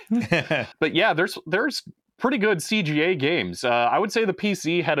there. But yeah, there's pretty good CGA games. I would say the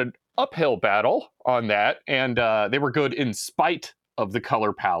PC had an uphill battle on that, and they were good in spite of the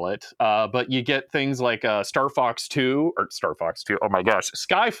color palette, but you get things like Skyfox 2, oh my gosh,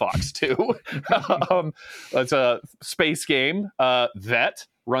 Skyfox 2. That's a space game that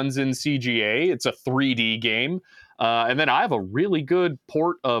runs in CGA. It's a 3D game. And then I have a really good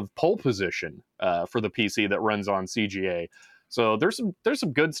port of Pole Position for the PC that runs on CGA. So there's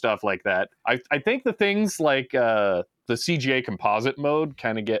some good stuff like that. I think the things like the CGA composite mode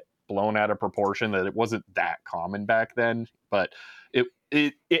kind of get blown out of proportion, that it wasn't that common back then, but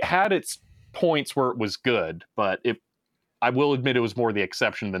it had its points where it was good, but I will admit it was more the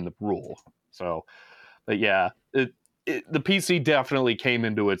exception than the rule. So, but yeah, the PC definitely came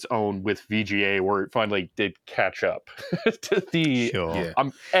into its own with VGA, where it finally did catch up to the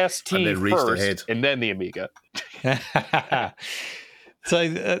ST first, and then the Amiga. So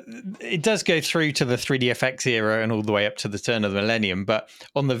it does go through to the 3DFX era and all the way up to the turn of the millennium. But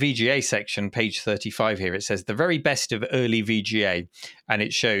on the VGA section, page 35 here, it says the very best of early VGA. And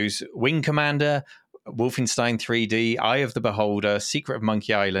it shows Wing Commander, Wolfenstein 3D, Eye of the Beholder, Secret of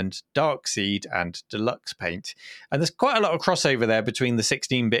Monkey Island, Dark Seed, and Deluxe Paint. And there's quite a lot of crossover there between the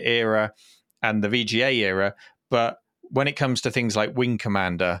 16-bit era and the VGA era. But when it comes to things like Wing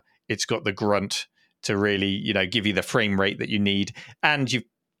Commander, it's got the grunt to really, give you the frame rate that you need. And you've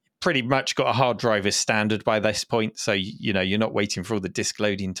pretty much got a hard drive as standard by this point. So, you're not waiting for all the disk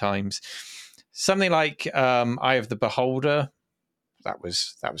loading times. Something like Eye of the Beholder, that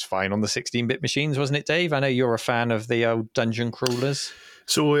was fine on the 16-bit machines, wasn't it, Dave? I know you're a fan of the old dungeon crawlers.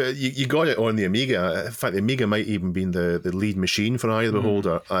 So you got it on the Amiga. In fact, the Amiga might even been the lead machine for Eye of the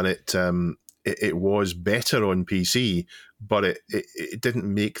Beholder, and it was better on PC, but it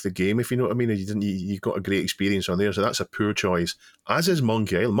didn't make the game, if you know what I mean. You got a great experience on there, so that's a poor choice. As is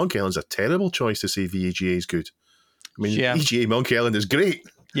Monkey Island. Monkey Island's a terrible choice to say VGA is good. I mean, VGA Monkey Island is great.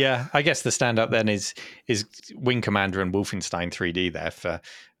 Yeah, I guess the standout then is Wing Commander and Wolfenstein 3D there for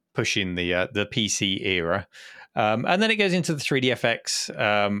pushing the PC era. And then it goes into the 3DFX,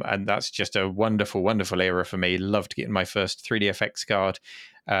 and that's just a wonderful, wonderful era for me. Loved getting my first 3DFX card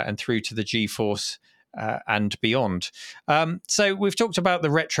and through to the GeForce and beyond. So we've talked about the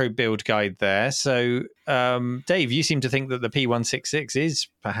retro build guide there. So Dave, you seem to think that the P166 is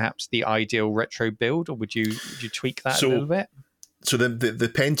perhaps the ideal retro build, or would you tweak that a little bit? So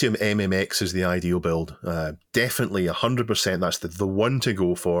the Pentium MMX is the ideal build. Definitely 100%. That's the one to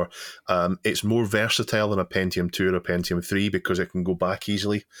go for. It's more versatile than a Pentium 2 or a Pentium 3 because it can go back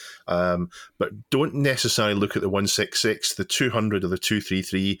easily. But don't necessarily look at the 166. The 200 or the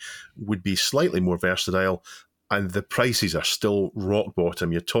 233 would be slightly more versatile. And the prices are still rock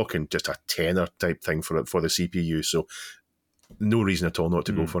bottom. You're talking just a tenner type thing for the CPU. So no reason at all not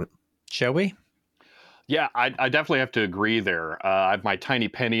to go for it. Shall we? Yeah, I definitely have to agree there. I have my tiny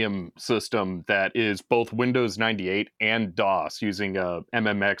Pentium system that is both Windows 98 and DOS using a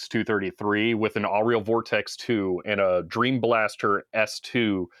MMX 233 with an Aureal Vortex 2 and a Dream Blaster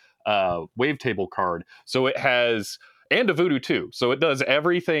S2 wavetable card. So it has, and a Voodoo 2. So it does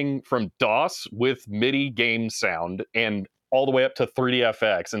everything from DOS with MIDI game sound and all the way up to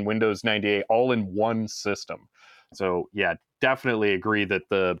 3DFX and Windows 98 all in one system. So yeah, definitely agree that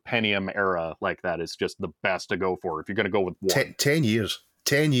the Pentium era like that is just the best to go for if you're going to go with one. 10 years.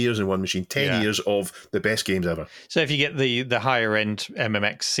 10 years in one machine. 10 years of the best games ever. So if you get the higher end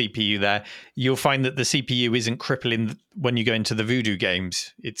MMX CPU there, you'll find that the CPU isn't crippling when you go into the Voodoo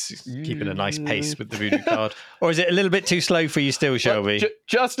games. It's keeping a nice pace with the Voodoo card. Or is it a little bit too slow for you still, Shelby?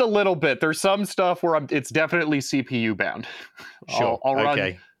 Just a little bit. There's some stuff where it's definitely CPU bound. Sure.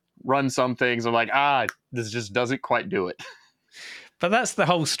 I'll run some things. I'm like, this just doesn't quite do it. But that's the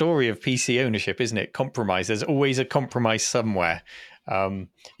whole story of PC ownership, isn't it? Compromise. There's always a compromise somewhere.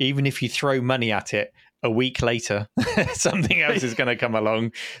 Even if you throw money at it, a week later, something else is going to come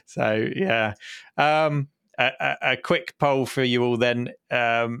along. So, yeah. A quick poll for you all then.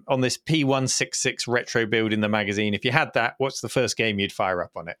 On this P166 retro build in the magazine, if you had that, what's the first game you'd fire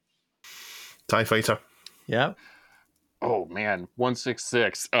up on it? TIE Fighter. Yeah. Oh, man.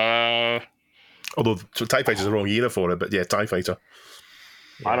 166. Although TIE Fighter is the wrong era for it, but yeah, TIE Fighter.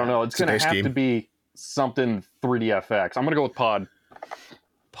 I don't know. It's going to have to be something 3DFX. I'm going to go with Pod.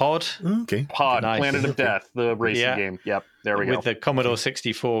 Pod? Okay. Pod, Nice. Planet of Death, the racing game. Yep, there we go. With the Commodore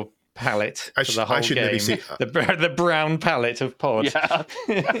 64 palette for the whole I should game. maybe say, the brown palette of Pod. Yeah.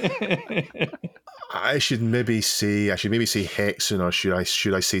 I should maybe say Hexen, or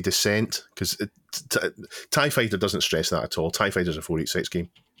should I say Descent? Because TIE Fighter doesn't stress that at all. TIE Fighter's a 486 game.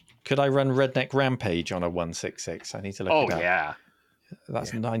 Could I run Redneck Rampage on a 166? I need to look it up. Oh, yeah.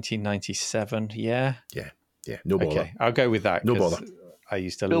 That's 1997. Yeah. Yeah. No bother. Okay, I'll go with that. No bother. I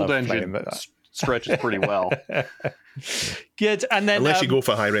used to Build love playing engine that. stretches pretty well. Good. And then Unless you go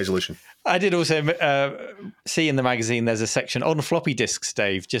for high resolution. I did also see in the magazine there's a section on floppy disks,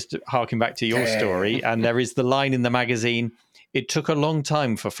 Dave, just harking back to your story. And there is the line in the magazine, it took a long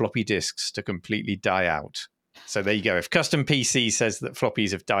time for floppy disks to completely die out. So there you go. If Custom PC says that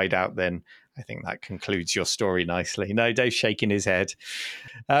floppies have died out, then I think that concludes your story nicely. No, Dave's shaking his head.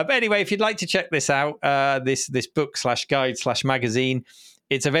 But anyway, if you'd like to check this out, this book /guide /magazine,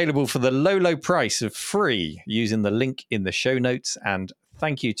 it's available for the low price of free using the link in the show notes. And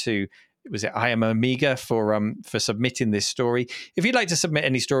thank you to, was it I Am Amiga for submitting this story. If you'd like to submit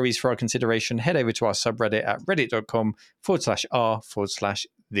any stories for our consideration, head over to our subreddit at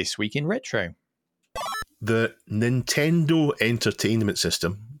reddit.com/r/thisweekinretro. The Nintendo Entertainment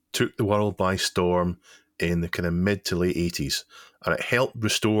System took the world by storm in the kind of mid to late 80s, and it helped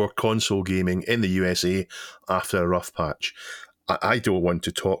restore console gaming in the USA after a rough patch. I don't want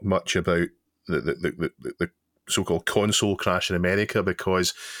to talk much about the so-called console crash in America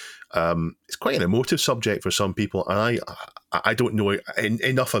because it's quite an emotive subject for some people, and I don't know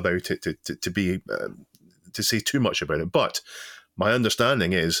enough about it to say too much about it. But my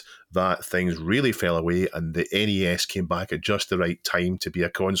understanding is that things really fell away and the NES came back at just the right time to be a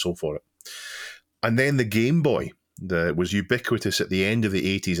console for it. And then the Game Boy that was ubiquitous at the end of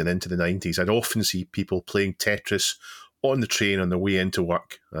the 80s and into the 90s. I'd often see people playing Tetris on the train on their way into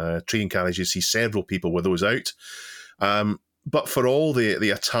work. Train carriages, see several people with those out. But for all the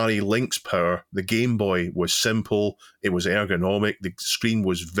Atari Lynx power, the Game Boy was simple, it was ergonomic, the screen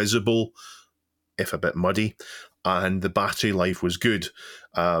was visible, if a bit muddy, and the battery life was good.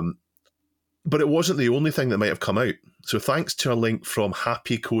 But it wasn't the only thing that might have come out. So thanks to a link from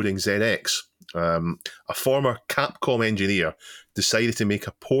Happy Coding ZX, a former Capcom engineer decided to make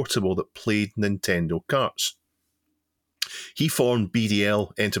a portable that played Nintendo carts. He formed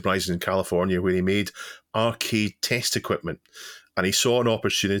BDL Enterprises in California, where he made arcade test equipment, and he saw an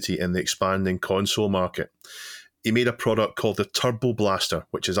opportunity in the expanding console market. he made a product called the Turbo Blaster,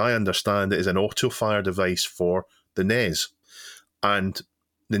 which, as I understand it, is an auto-fire device for the NES. And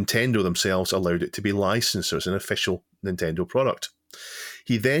Nintendo themselves allowed it to be licensed as an official Nintendo product.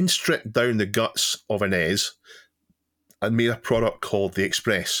 He then stripped down the guts of a NES and made a product called the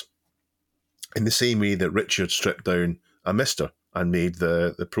Express, in the same way that Richard stripped down a Mister and made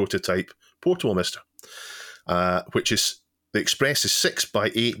the prototype portable Mister, which is, the Express is 6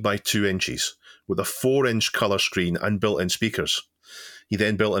 by 8 by 2 inches with a 4-inch colour screen and built-in speakers. He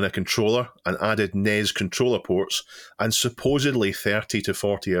then built in a controller and added NES controller ports and supposedly 30 to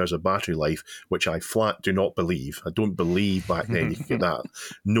 40 hours of battery life, which I flat do not believe. I don't believe back then you could get that,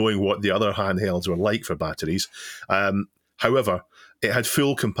 knowing what the other handhelds were like for batteries. However, it had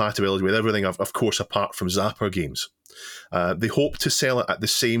full compatibility with everything, of course, apart from Zapper games. They hoped to sell it at the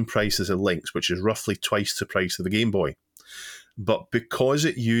same price as the Lynx, which is roughly twice the price of the Game Boy. But because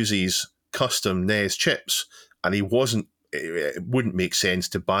it uses custom NES chips, and it wouldn't make sense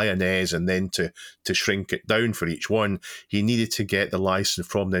to buy a NES and then to shrink it down for each one. He needed to get the license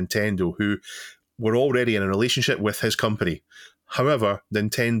from Nintendo, who were already in a relationship with his company. However,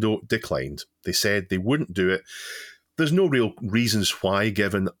 Nintendo declined. They said they wouldn't do it. There's no real reasons why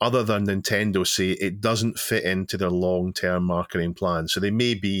given, other than Nintendo say it doesn't fit into their long-term marketing plan. So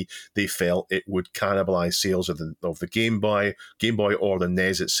they felt it would cannibalize sales of the Game Boy or the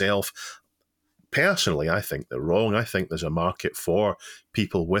NES itself. Personally, I think they're wrong. I think there's a market for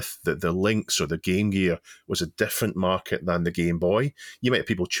people with the Lynx or the Game Gear was a different market than the Game Boy. You might have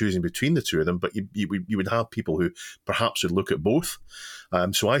people choosing between the two of them, but you would have people who perhaps would look at both.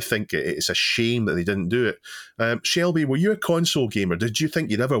 So I think it's a shame that they didn't do it. Shelby, were you a console gamer? Did you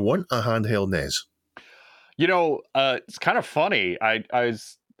think you'd ever want a handheld NES? It's kind of funny.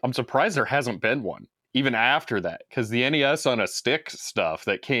 I'm surprised there hasn't been one, even after that, because the NES on a stick stuff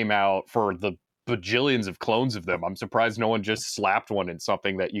that came out for the bajillions of clones of them, I'm surprised no one just slapped one in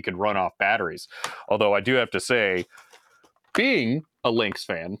something that you could run off batteries. Although I do have to say, being a Lynx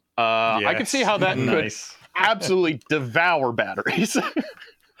fan, I can see how that could absolutely devour batteries.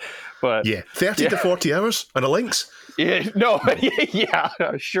 But 30 to 40 hours on a Lynx?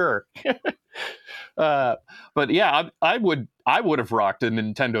 Sure. But yeah, I would have rocked a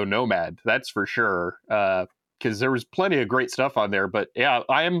Nintendo Nomad, that's for sure, because there was plenty of great stuff on there. But yeah,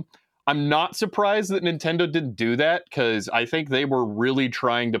 I'm not surprised that Nintendo didn't do that, because I think they were really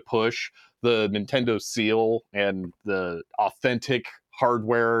trying to push the Nintendo seal and the authentic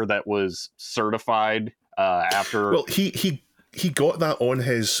hardware that was certified after. Well, he got that on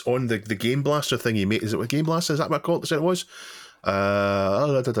the Game Blaster thing he made. Is it a Game Blaster? Is that what I called it? It was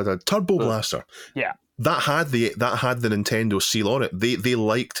Turbo Blaster. Yeah, that had the Nintendo seal on it. They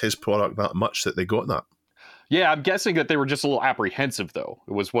liked his product that much that they got that. Yeah, I'm guessing that they were just a little apprehensive, though.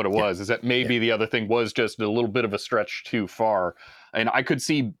 It was what it was. Is that maybe the other thing was just a little bit of a stretch too far. And I could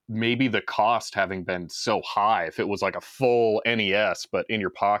see maybe the cost having been so high if it was like a full NES, but in your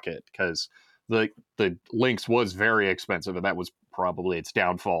pocket, because the Lynx was very expensive, and that was probably its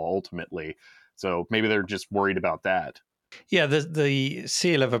downfall ultimately. So maybe they're just worried about that. Yeah, the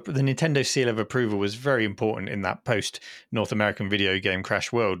seal of the Nintendo seal of approval was very important in that post North American video game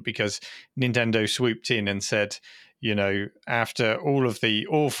crash world, because Nintendo swooped in and said, after all of the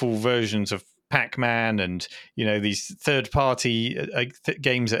awful versions of Pac-Man and these third-party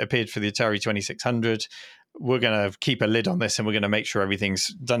games that appeared for the Atari 2600, we're going to keep a lid on this, and we're going to make sure everything's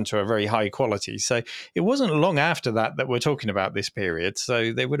done to a very high quality. So it wasn't long after that we're talking about this period.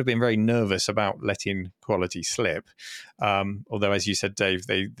 So they would have been very nervous about letting quality slip. Although, as you said, Dave,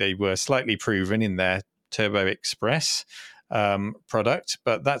 they were slightly proven in their Turbo Express product,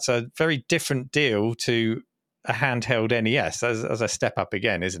 but that's a very different deal to a handheld NES as a step up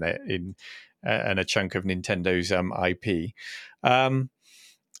again, isn't it? And a chunk of Nintendo's IP.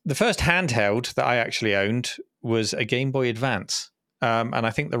 The first handheld that I actually owned was a Game Boy Advance. And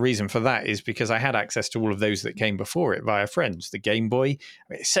I think the reason for that is because I had access to all of those that came before it via friends. The Game Boy,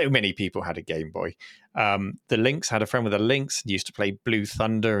 so many people had a Game Boy. The Lynx, had a friend with a Lynx, used to play Blue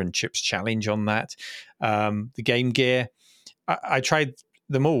Thunder and Chip's Challenge on that. The Game Gear, I tried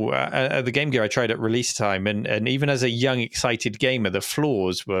them all. The Game Gear I tried at release time, and even as a young, excited gamer, the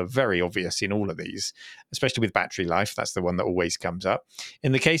flaws were very obvious in all of these, especially with battery life. That's the one that always comes up.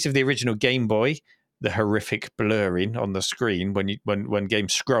 In the case of the original Game Boy, the horrific blurring on the screen when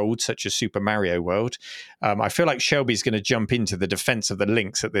games scrolled, such as Super Mario World. I feel like Shelby's going to jump into the defense of the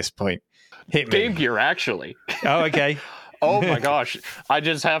Lynx at this point. Hit me. Game Gear, actually. Oh, okay. Oh my gosh. I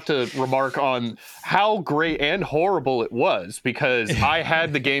just have to remark on how great and horrible it was, because I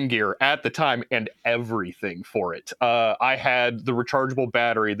had the Game Gear at the time and everything for it. I had the rechargeable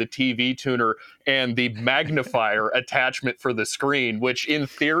battery, the TV tuner, and the magnifier attachment for the screen, which in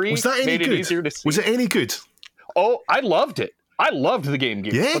theory made it easier to see. Was it any good? Oh, I loved it. I loved the Game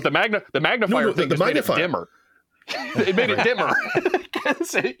Gear. Yeah? But the magnifier thing made it dimmer. It made it dimmer.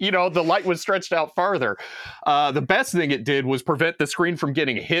 The light was stretched out farther. The best thing it did was prevent the screen from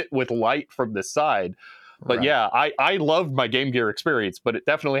getting hit with light from the side. But right. Yeah, I loved my Game Gear experience, but it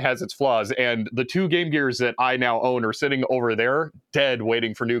definitely has its flaws. And the 2 Game Gears that I now own are sitting over there, dead,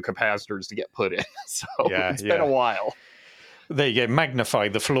 waiting for new capacitors to get put in. So it's been a while. There you go. Magnify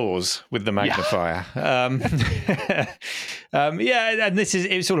the flaws with the magnifier. Yeah. And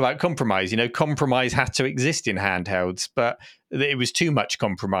it's all about compromise. Compromise had to exist in handhelds, but it was too much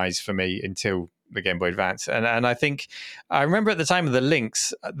compromise for me until the Game Boy Advance. And I think I remember at the time of the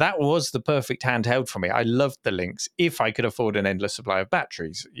Lynx, that was the perfect handheld for me. I loved the Lynx if I could afford an endless supply of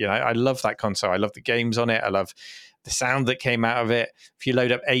batteries. I love that console. I love the games on it. I love the sound that came out of it. If you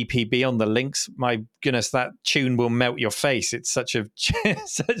load up APB on the Lynx, my goodness, that tune will melt your face. It's such a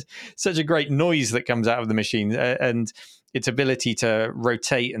great noise that comes out of the machine, and its ability to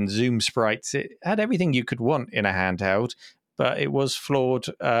rotate and zoom sprites. It had everything you could want in a handheld, but it was flawed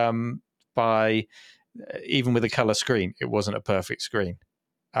by, even with a color screen, it wasn't a perfect screen.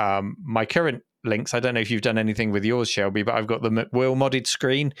 My current Lynx, I don't know if you've done anything with yours, Shelby, but I've got the McWill modded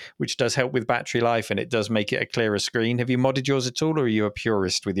screen, which does help with battery life, and it does make it a clearer screen. Have you modded yours at all, or are you a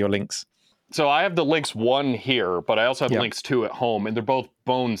purist with your Lynx? So I have the Lynx 1 here, but I also have Lynx 2 at home, and they're both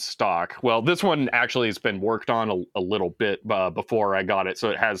bone stock. Well, this one actually has been worked on a little bit before I got it, so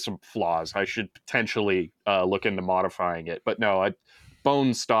it has some flaws. I should potentially look into modifying it, but no,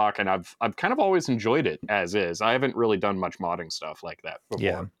 bone stock, and I've kind of always enjoyed it as is. I haven't really done much modding stuff like that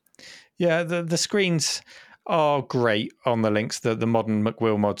before. Yeah, the screens are great on the Lynx, the modern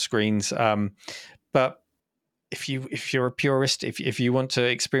McWill mod screens. But if you're a purist, if you want to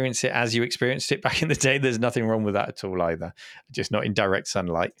experience it as you experienced it back in the day, there's nothing wrong with that at all either. Just not in direct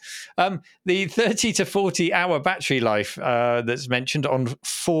sunlight. The 30 to 40 hour battery life that's mentioned on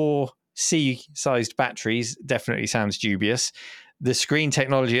 4 C-sized batteries definitely sounds dubious. The screen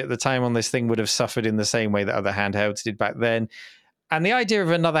technology at the time on this thing would have suffered in the same way that other handhelds did back then. And the idea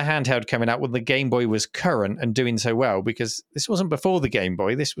of another handheld coming out when the Game Boy was current and doing so well, because this wasn't before the Game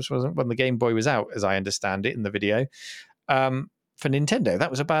Boy, wasn't when the Game Boy was out, as I understand it in the video. For Nintendo, that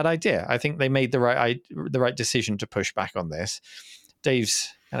was a bad idea. I think they made the right decision to push back on this. Dave's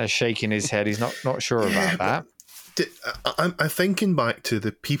kind of shaking his head. He's not sure about that. I'm thinking back to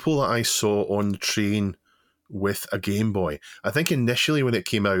the people that I saw on the train with a Game Boy. I think initially when it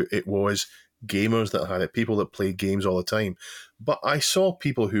came out, it was gamers that had it, people that played games all the time. But I saw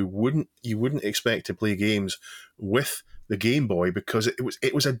people who you wouldn't expect to play games with the Game Boy, because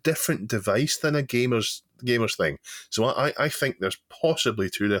it was a different device than a gamers thing. So I think there's possibly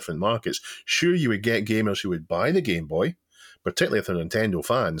 2 different markets. Sure, you would get gamers who would buy the Game Boy, particularly if they're Nintendo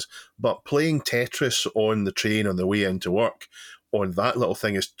fans, but playing Tetris on the train on the way into work on that little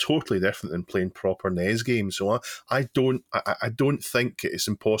thing is totally different than playing proper NES games. So I don't think it's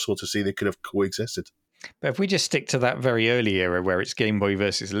impossible to say they could have coexisted. But if we just stick to that very early era where it's Game Boy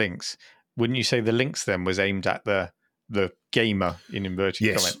versus Lynx, wouldn't you say the Lynx then was aimed at the gamer in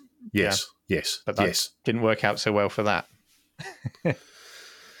inverted commas? Yes. But that didn't work out so well for that.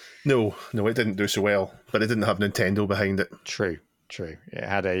 No, it didn't do so well, but it didn't have Nintendo behind it. True. It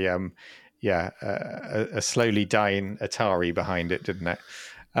had a slowly dying Atari behind it, didn't it?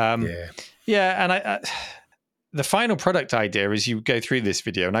 And the final product idea as you go through this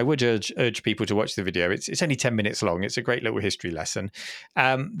video, and I would urge people to watch the video. It's only 10 minutes long. It's a great little history lesson.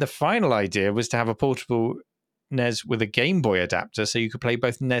 The final idea was to have a portable NES with a Game Boy adapter, so you could play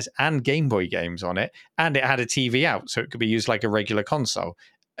both NES and Game Boy games on it, and it had a TV out, so it could be used like a regular console.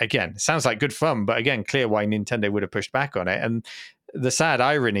 Again, sounds like good fun, but again, clear why Nintendo would have pushed back on it. And the sad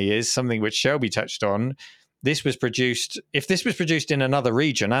irony is something which Shelby touched on. If this was produced in another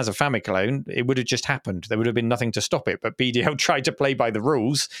region as a Famiclone, it would have just happened. There would have been nothing to stop it. But BDL tried to play by the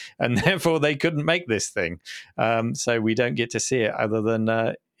rules, and therefore they couldn't make this thing. So we don't get to see it other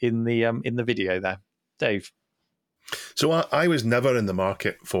than in the video there. Dave. So I was never in the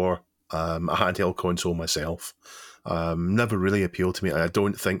market for a handheld console myself. Never really appealed to me. I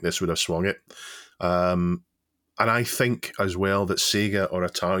don't think this would have swung it. And I think as well that Sega or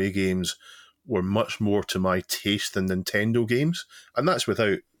Atari games were much more to my taste than Nintendo games. And that's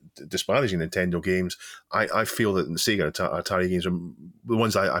without disparaging Nintendo games. I feel that the Sega Atari games are the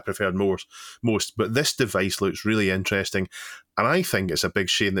ones I preferred most. But this device looks really interesting, and I think it's a big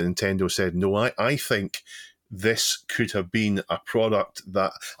shame that Nintendo said no. I think this could have been a product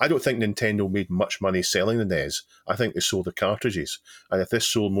that... I don't think Nintendo made much money selling the NES. I think they sold the cartridges. And if this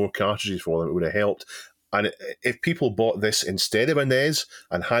sold more cartridges for them, it would have helped. And if people bought this instead of a NES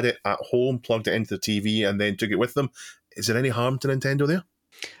and had it at home, plugged it into the TV, and then took it with them, is there any harm to Nintendo there?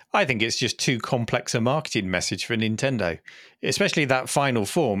 I think it's just too complex a marketing message for Nintendo, especially that final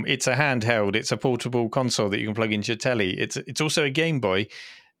form. It's a handheld, it's a portable console that you can plug into your telly. It's also a Game Boy.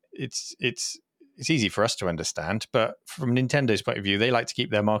 It's easy for us to understand, but from Nintendo's point of view, they like to keep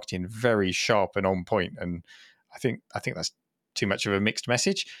their marketing very sharp and on point. And I think that's too much of a mixed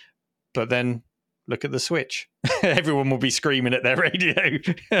message. But then look at the Switch. Everyone will be screaming at their radio.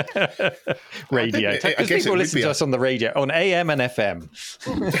 Because people listen to us on the radio, on AM and FM.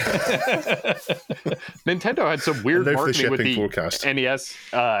 Nintendo had some weird marketing with the forecast. NES.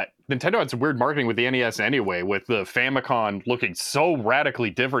 Nintendo had some weird marketing with the NES anyway, with the Famicom looking so radically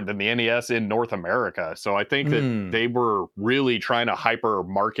different than the NES in North America. So I think that they were really trying to hyper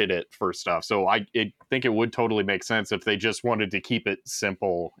market it for stuff. So I think it would totally make sense if they just wanted to keep it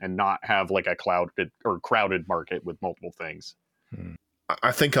simple and not have like a crowded market with multiple things.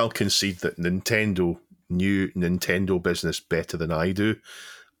 I think I'll concede that Nintendo knew Nintendo business better than I do.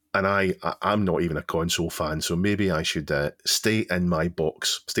 And I'm not even a console fan, so maybe I should stay in my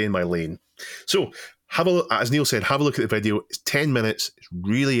box, stay in my lane. So, as Neil said, have a look at the video. It's 10 minutes. It's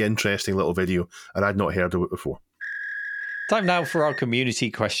really interesting little video, and I'd not heard of it before. Time now for our community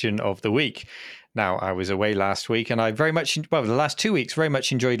question of the week. Now, I was away last week, and I the last 2 weeks, very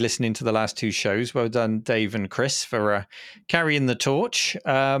much enjoyed listening to the last two shows. Well done, Dave and Chris, for carrying the torch.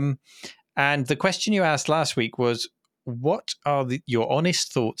 And the question you asked last week was, what are your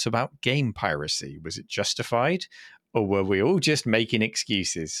honest thoughts about game piracy? Was it justified, or were we all just making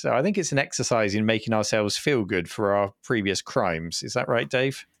excuses? So I think it's an exercise in making ourselves feel good for our previous crimes. Is that right,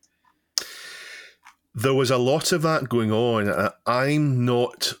 Dave? There was a lot of that going on. I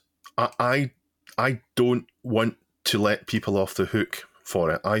don't want to let people off the hook for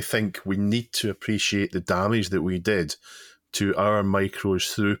it. I think we need to appreciate the damage that we did to our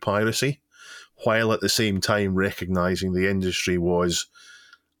micros through piracy, while at the same time recognising the industry was,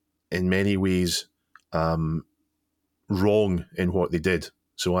 in many ways, wrong in what they did.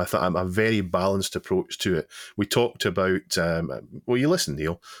 So I thought a very balanced approach to it. We talked about, you listen,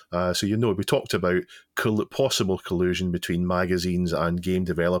 Neil, so you know, we talked about possible collusion between magazines and game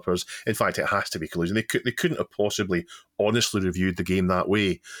developers. In fact, it has to be collusion. They couldn't have possibly honestly reviewed the game that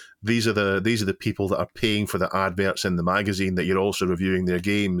way. These are the people that are paying for the adverts in the magazine that you're also reviewing their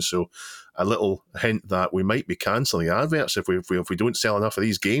games. So a little hint that we might be cancelling adverts if we don't sell enough of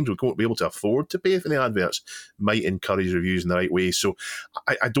these games. We won't be able to afford to pay for the adverts. Might encourage reviews in the right way. So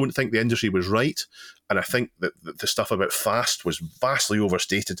I don't think the industry was right, and I think that the stuff about Fast was vastly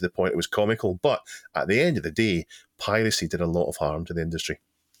overstated to the point it was comical. But at the end of the day, piracy did a lot of harm to the industry,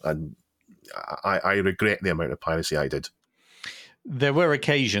 and I regret the amount of piracy I did. There were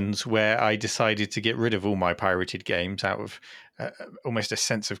occasions where I decided to get rid of all my pirated games out of almost a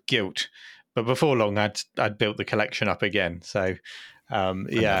sense of guilt. But before long, I'd built the collection up again. So, I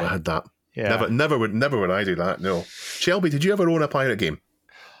never had that. Yeah. Never would I do that. No. Shelby, did you ever own a pirate game?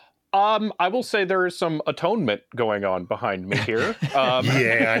 I will say there is some atonement going on behind me here.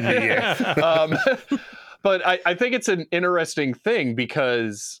 Yeah. But I think it's an interesting thing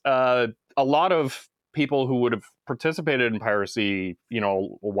because a lot of people who would have participated in piracy, a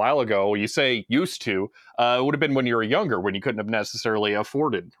while ago, you say used to, it would have been when you were younger, when you couldn't have necessarily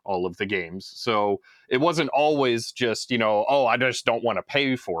afforded all of the games. So it wasn't always just, I just don't want to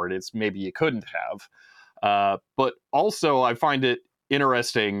pay for it. It's maybe you couldn't have. But also I find it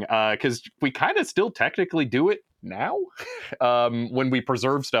interesting because we kind of still technically do it now when we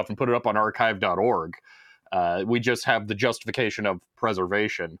preserve stuff and put it up on archive.org. We just have the justification of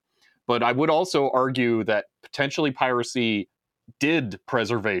preservation. But I would also argue that potentially piracy did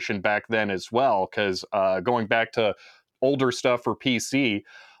preservation back then as well, because going back to older stuff for PC,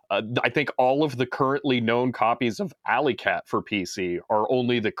 I think all of the currently known copies of Alley Cat for PC are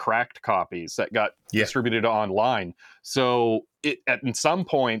only the cracked copies that got distributed online. So in some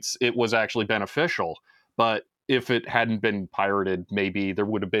points, it was actually beneficial. But if it hadn't been pirated, maybe there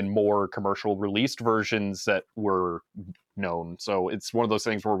would have been more commercial released versions that were known. So it's one of those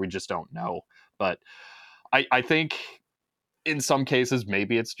things where we just don't know. But I think in some cases,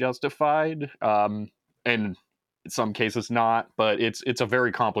 maybe it's justified. And in some cases not, but it's a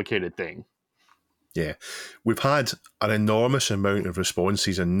very complicated thing. Yeah. We've had an enormous amount of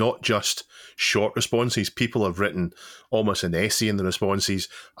responses, and not just short responses. People have written almost an essay in the responses,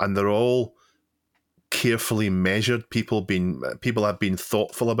 and they're all carefully measured. People have been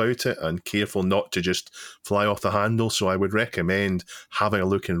thoughtful about it and careful not to just fly off the handle. So I would recommend having a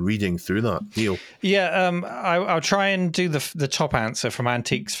look and reading through that. Neil? Yeah, I'll try and do the top answer from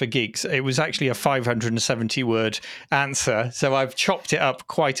Antiques for Geeks. It was actually a 570-word answer, so I've chopped it up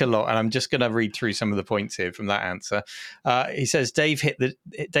quite a lot, and I'm just going to read through some of the points here from that answer. He says Dave hit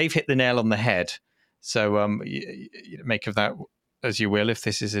the nail on the head. So make of that as you will, if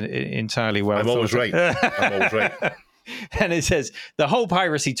this is entirely well I'm thought always right. I'm always right. And it says, the whole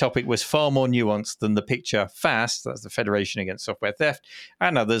piracy topic was far more nuanced than the picture FAST, that's the Federation Against Software Theft,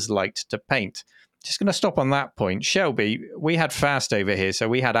 and others liked to paint. Just going to stop on that point. Shelby, we had FAST over here, so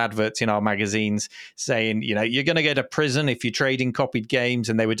we had adverts in our magazines saying, you're going to go to prison if you're trading copied games,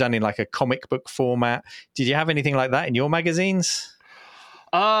 and they were done in like a comic book format. Did you have anything like that in your magazines?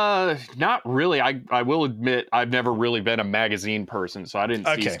 Not really. I will admit I've never really been a magazine person, so I didn't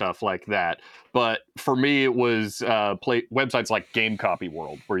see stuff like that. But for me, it was websites like Game Copy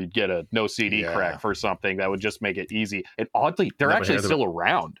World, where you'd get a no CD crack for something that would just make it easy. And oddly, they're actually still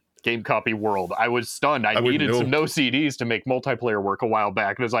around. Game Copy World. I was stunned. I needed some no CDs to make multiplayer work a while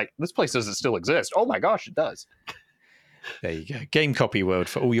back, and it was like, this place doesn't still exist. Oh my gosh, it does. There you go. Game Copy World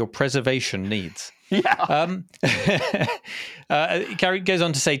for all your preservation needs. Yeah. Gary goes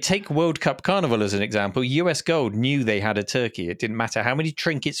on to say, take World Cup Carnival as an example. US Gold knew they had a turkey. It didn't matter how many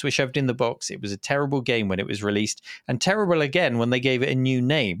trinkets were shoved in the box. It was a terrible game when it was released, and terrible again when they gave it a new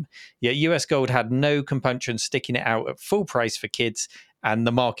name. Yet US Gold had no compunction sticking it out at full price for kids, and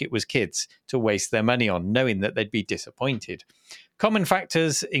the market was kids to waste their money on, knowing that they'd be disappointed. Common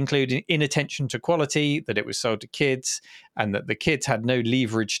factors include inattention to quality, that it was sold to kids, and that the kids had no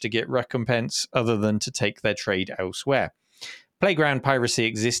leverage to get recompense other than to take their trade elsewhere. Playground piracy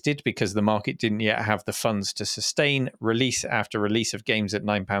existed because the market didn't yet have the funds to sustain release after release of games at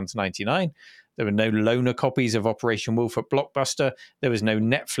 £9.99. There were no loaner copies of Operation Wolf at Blockbuster. There was no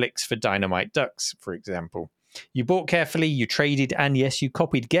Netflix for Dynamite Ducks, for example. You bought carefully, you traded, and yes, you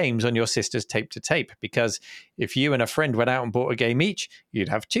copied games on your sister's tape-to-tape, because if you and a friend went out and bought a game each, you'd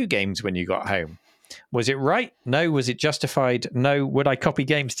have 2 games when you got home. Was it right? No. Was it justified? No. Would I copy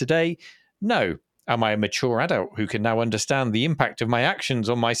games today? No. Am I a mature adult who can now understand the impact of my actions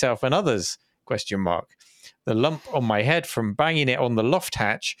on myself and others? ? The lump on my head from banging it on the loft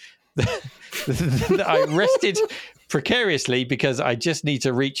hatch that I rested precariously because I just need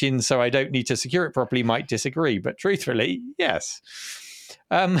to reach in so I don't need to secure it properly might disagree, but truthfully, yes.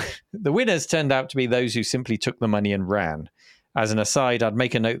 The winners turned out to be those who simply took the money and ran. As an aside, I'd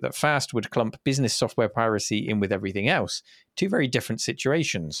make a note that FAST would clump business software piracy in with everything else. 2 very different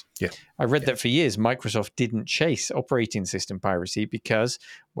situations. Yeah. I read that for years, Microsoft didn't chase operating system piracy because,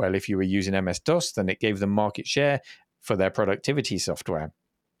 well, if you were using MS-DOS, then it gave them market share for their productivity software.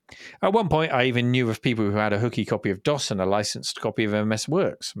 At one point, I even knew of people who had a hooky copy of DOS and a licensed copy of MS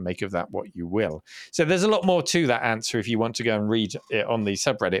Works. Make of that what you will. So there's a lot more to that answer if you want to go and read it on the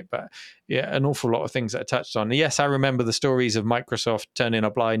subreddit. But yeah, an awful lot of things that are touched on. Yes, I remember the stories of Microsoft turning a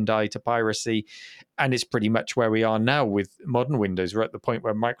blind eye to piracy. And it's pretty much where we are now with modern Windows. We're at the point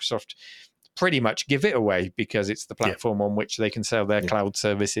where Microsoft pretty much give it away because it's the platform on which they can sell their cloud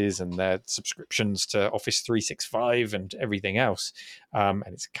services and their subscriptions to Office 365 and everything else. And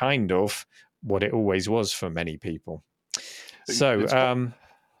it's kind of what it always was for many people. So,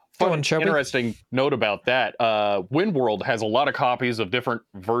 go on, Shelby. Interesting note about that. WinWorld has a lot of copies of different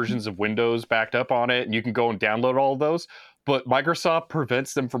versions of Windows backed up on it, and you can go and download all of those. But Microsoft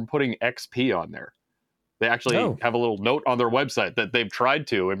prevents them from putting XP on there. They actually have a little note on their website that they've tried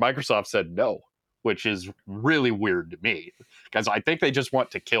to, and Microsoft said no, which is really weird to me, because I think they just want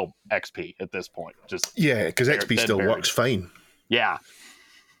to kill XP at this point. Because XP still works fine. Yeah.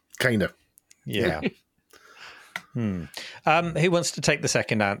 Kind of. Yeah. Who wants to take the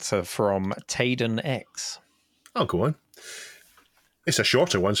second answer from Taden X? I'll go on. It's a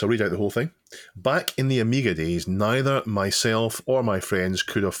shorter one, so I'll read out the whole thing. Back in the Amiga days, neither myself or my friends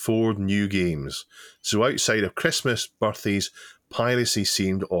could afford new games. So outside of Christmas, birthdays, piracy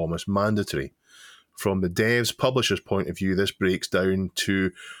seemed almost mandatory. From the devs, publishers' point of view, this breaks down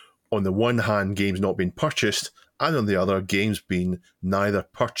to, on the one hand, games not being purchased, and on the other, games being neither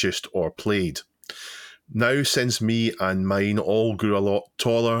purchased or played. Now, since me and mine all grew a lot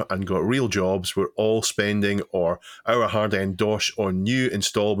taller and got real jobs, we're all spending our hard-earned dosh on new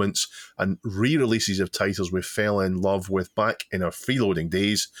installments and re-releases of titles we fell in love with back in our freeloading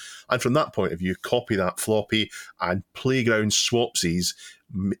days. And from that point of view, copy that floppy and playground swapsies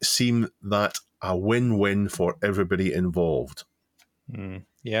seem that a win-win for everybody involved.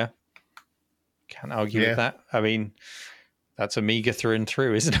 Yeah. Can't argue with that. I mean, that's Amiga through and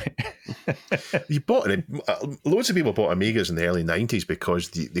through, isn't it? You bought it. Loads of people bought Amigas in the early 90s because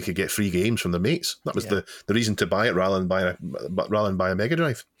they could get free games from their mates. That was the reason to buy it rather than buy a Mega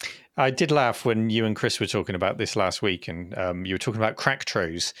Drive. I did laugh when you and Chris were talking about this last week, and you were talking about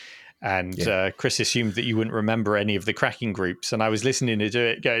Cracktros. And Chris assumed that you wouldn't remember any of the cracking groups. And I was listening to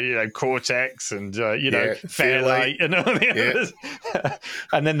it, go, Cortex and, Fairlight and all the others.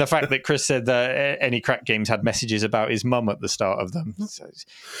 And then the fact that Chris said that any crack games had messages about his mum at the start of them. So,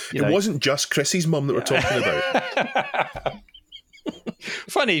 it wasn't just Chrissy's mum that we're talking about.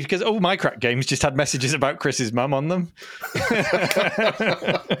 Funny, because all my crack games just had messages about Chris's mum on them.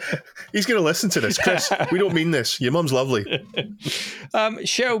 He's going to listen to this. Chris, we don't mean this. Your mum's lovely.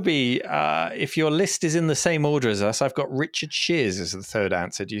 Shelby, if your list is in the same order as us, I've got Richard Shears as the third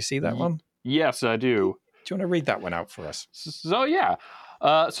answer. Do you see that one? Yes, I do. Do you want to read that one out for us? So, yeah.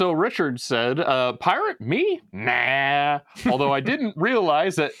 So Richard said, pirate me? Nah. Although I didn't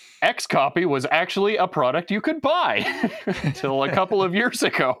realize that Xcopy was actually a product you could buy until a couple of years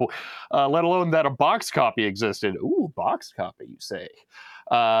ago, let alone that a box copy existed. Ooh, box copy, you say.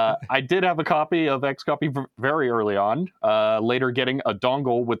 I did have a copy of Xcopy very early on, later getting a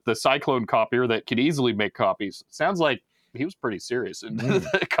dongle with the Cyclone copier that could easily make copies. Sounds like he was pretty serious in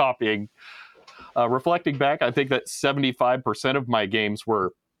the copying. Reflecting back, I think that 75% of my games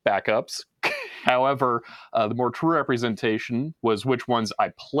were backups. However, the more true representation was which ones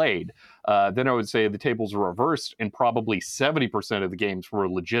I played. Then I would say the tables were reversed, and probably 70% of the games were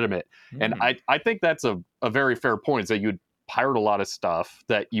legitimate. And I think that's a very fair point, is that you'd pirate a lot of stuff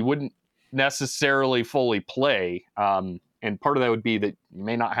that you wouldn't necessarily fully play. And part of that would be that you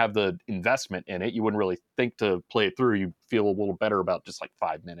may not have the investment in it. You wouldn't really think to play it through. You feel a little better about just like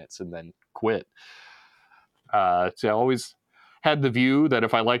 5 minutes and then quit. So I always had the view that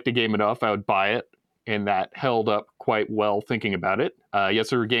if I liked a game enough, I would buy it. And that held up quite well thinking about it.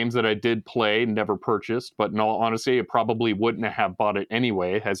 Yes, there were games that I did play and never purchased. But in all honesty, I probably wouldn't have bought it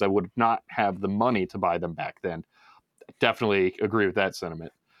anyway, as I would not have the money to buy them back then. I definitely agree with that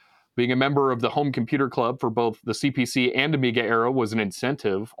sentiment. Being a member of the Home Computer Club for both the CPC and Amiga era was an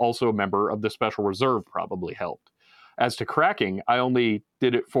incentive. Also a member of the Special Reserve probably helped. As to cracking, I only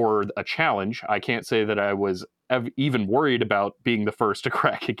did it for a challenge. I can't say that I was even worried about being the first to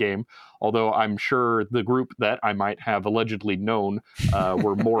crack a game, although I'm sure the group that I might have allegedly known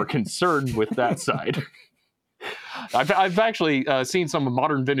were more concerned with that side. I've actually seen some of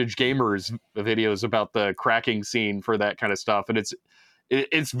Modern Vintage Gamers videos about the cracking scene for that kind of stuff, and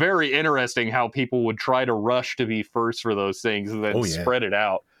it's very interesting how people would try to rush to be first for those things and then spread it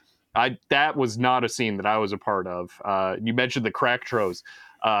out. That was not a scene that I was a part of. You mentioned the Cracktros.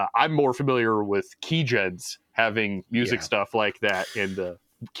 I'm more familiar with Keygens having music stuff like that, and the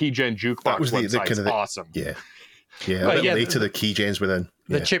Keygen jukebox website's awesome. Yeah. A bit later the Keygens were then.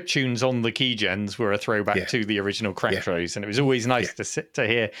 The chip tunes on the Keygens were a throwback to the original Cracktros, and it was always nice to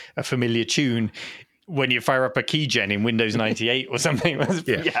hear a familiar tune when you fire up a Keygen in Windows 98 or something.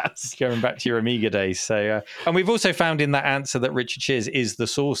 Yes, going back to your Amiga days. So, and we've also found in that answer that Richard Shears is the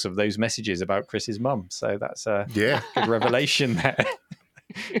source of those messages about Chris's mum. So that's a good revelation there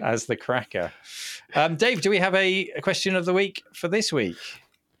as the cracker. Dave, do we have a question of the week for this week?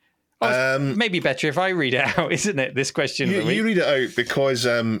 Maybe better if I read it out, isn't it? This question of the week. You read it out because,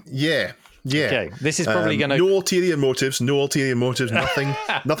 Okay, this is probably going to... No ulterior motives,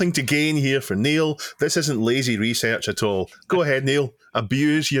 nothing to gain here for Neil. This isn't lazy research at all. Go ahead, Neil.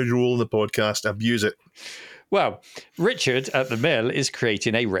 Abuse your role in the podcast. Abuse it. Well, Richard at the Mill is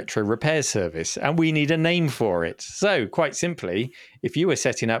creating a retro repair service, and we need a name for it. So, quite simply, if you were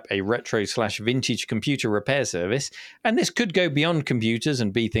setting up a retro/vintage computer repair service, and this could go beyond computers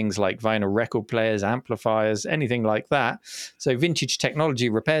and be things like vinyl record players, amplifiers, anything like that. So, vintage technology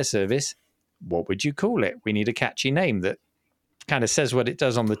repair service, what would you call it? We need a catchy name that kind of says what it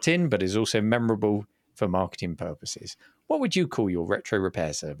does on the tin, but is also memorable for marketing purposes. What would you call your retro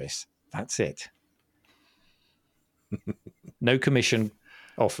repair service? That's it. No commission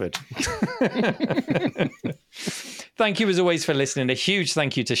offered. Thank you as always for listening. A huge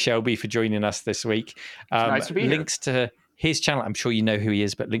thank you to Shelby for joining us this week. Nice to be links to his channel, I'm sure you know who he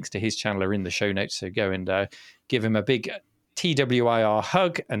is, but links to his channel are in the show notes. So go and give him a big TWIR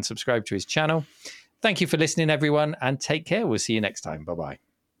hug and subscribe to his channel. Thank you for listening, everyone, and take care. We'll see you next time. Bye-bye.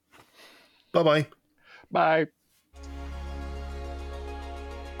 Bye-bye. Bye.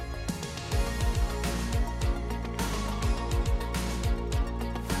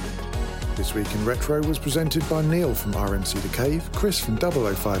 This Week in Retro was presented by Neil from RMC The Cave, Chris from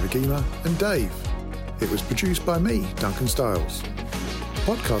 005 Agema, and Dave. It was produced by me, Duncan Styles. The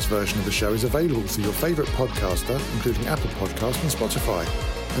podcast version of the show is available through your favourite podcaster, including Apple Podcasts and Spotify,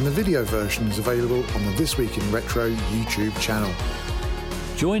 and the video version is available on the This Week in Retro YouTube channel.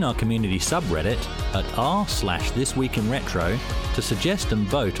 Join our community subreddit at r/thisweekinretro to suggest and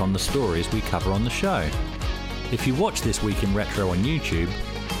vote on the stories we cover on the show. If you watch This Week in Retro on YouTube,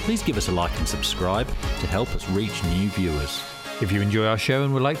 please give us a like and subscribe to help us reach new viewers. If you enjoy our show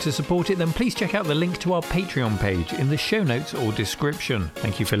and would like to support it, then please check out the link to our Patreon page in the show notes or description.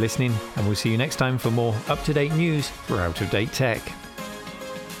 Thank you for listening, and we'll see you next time for more up-to-date news for Out of Date Tech.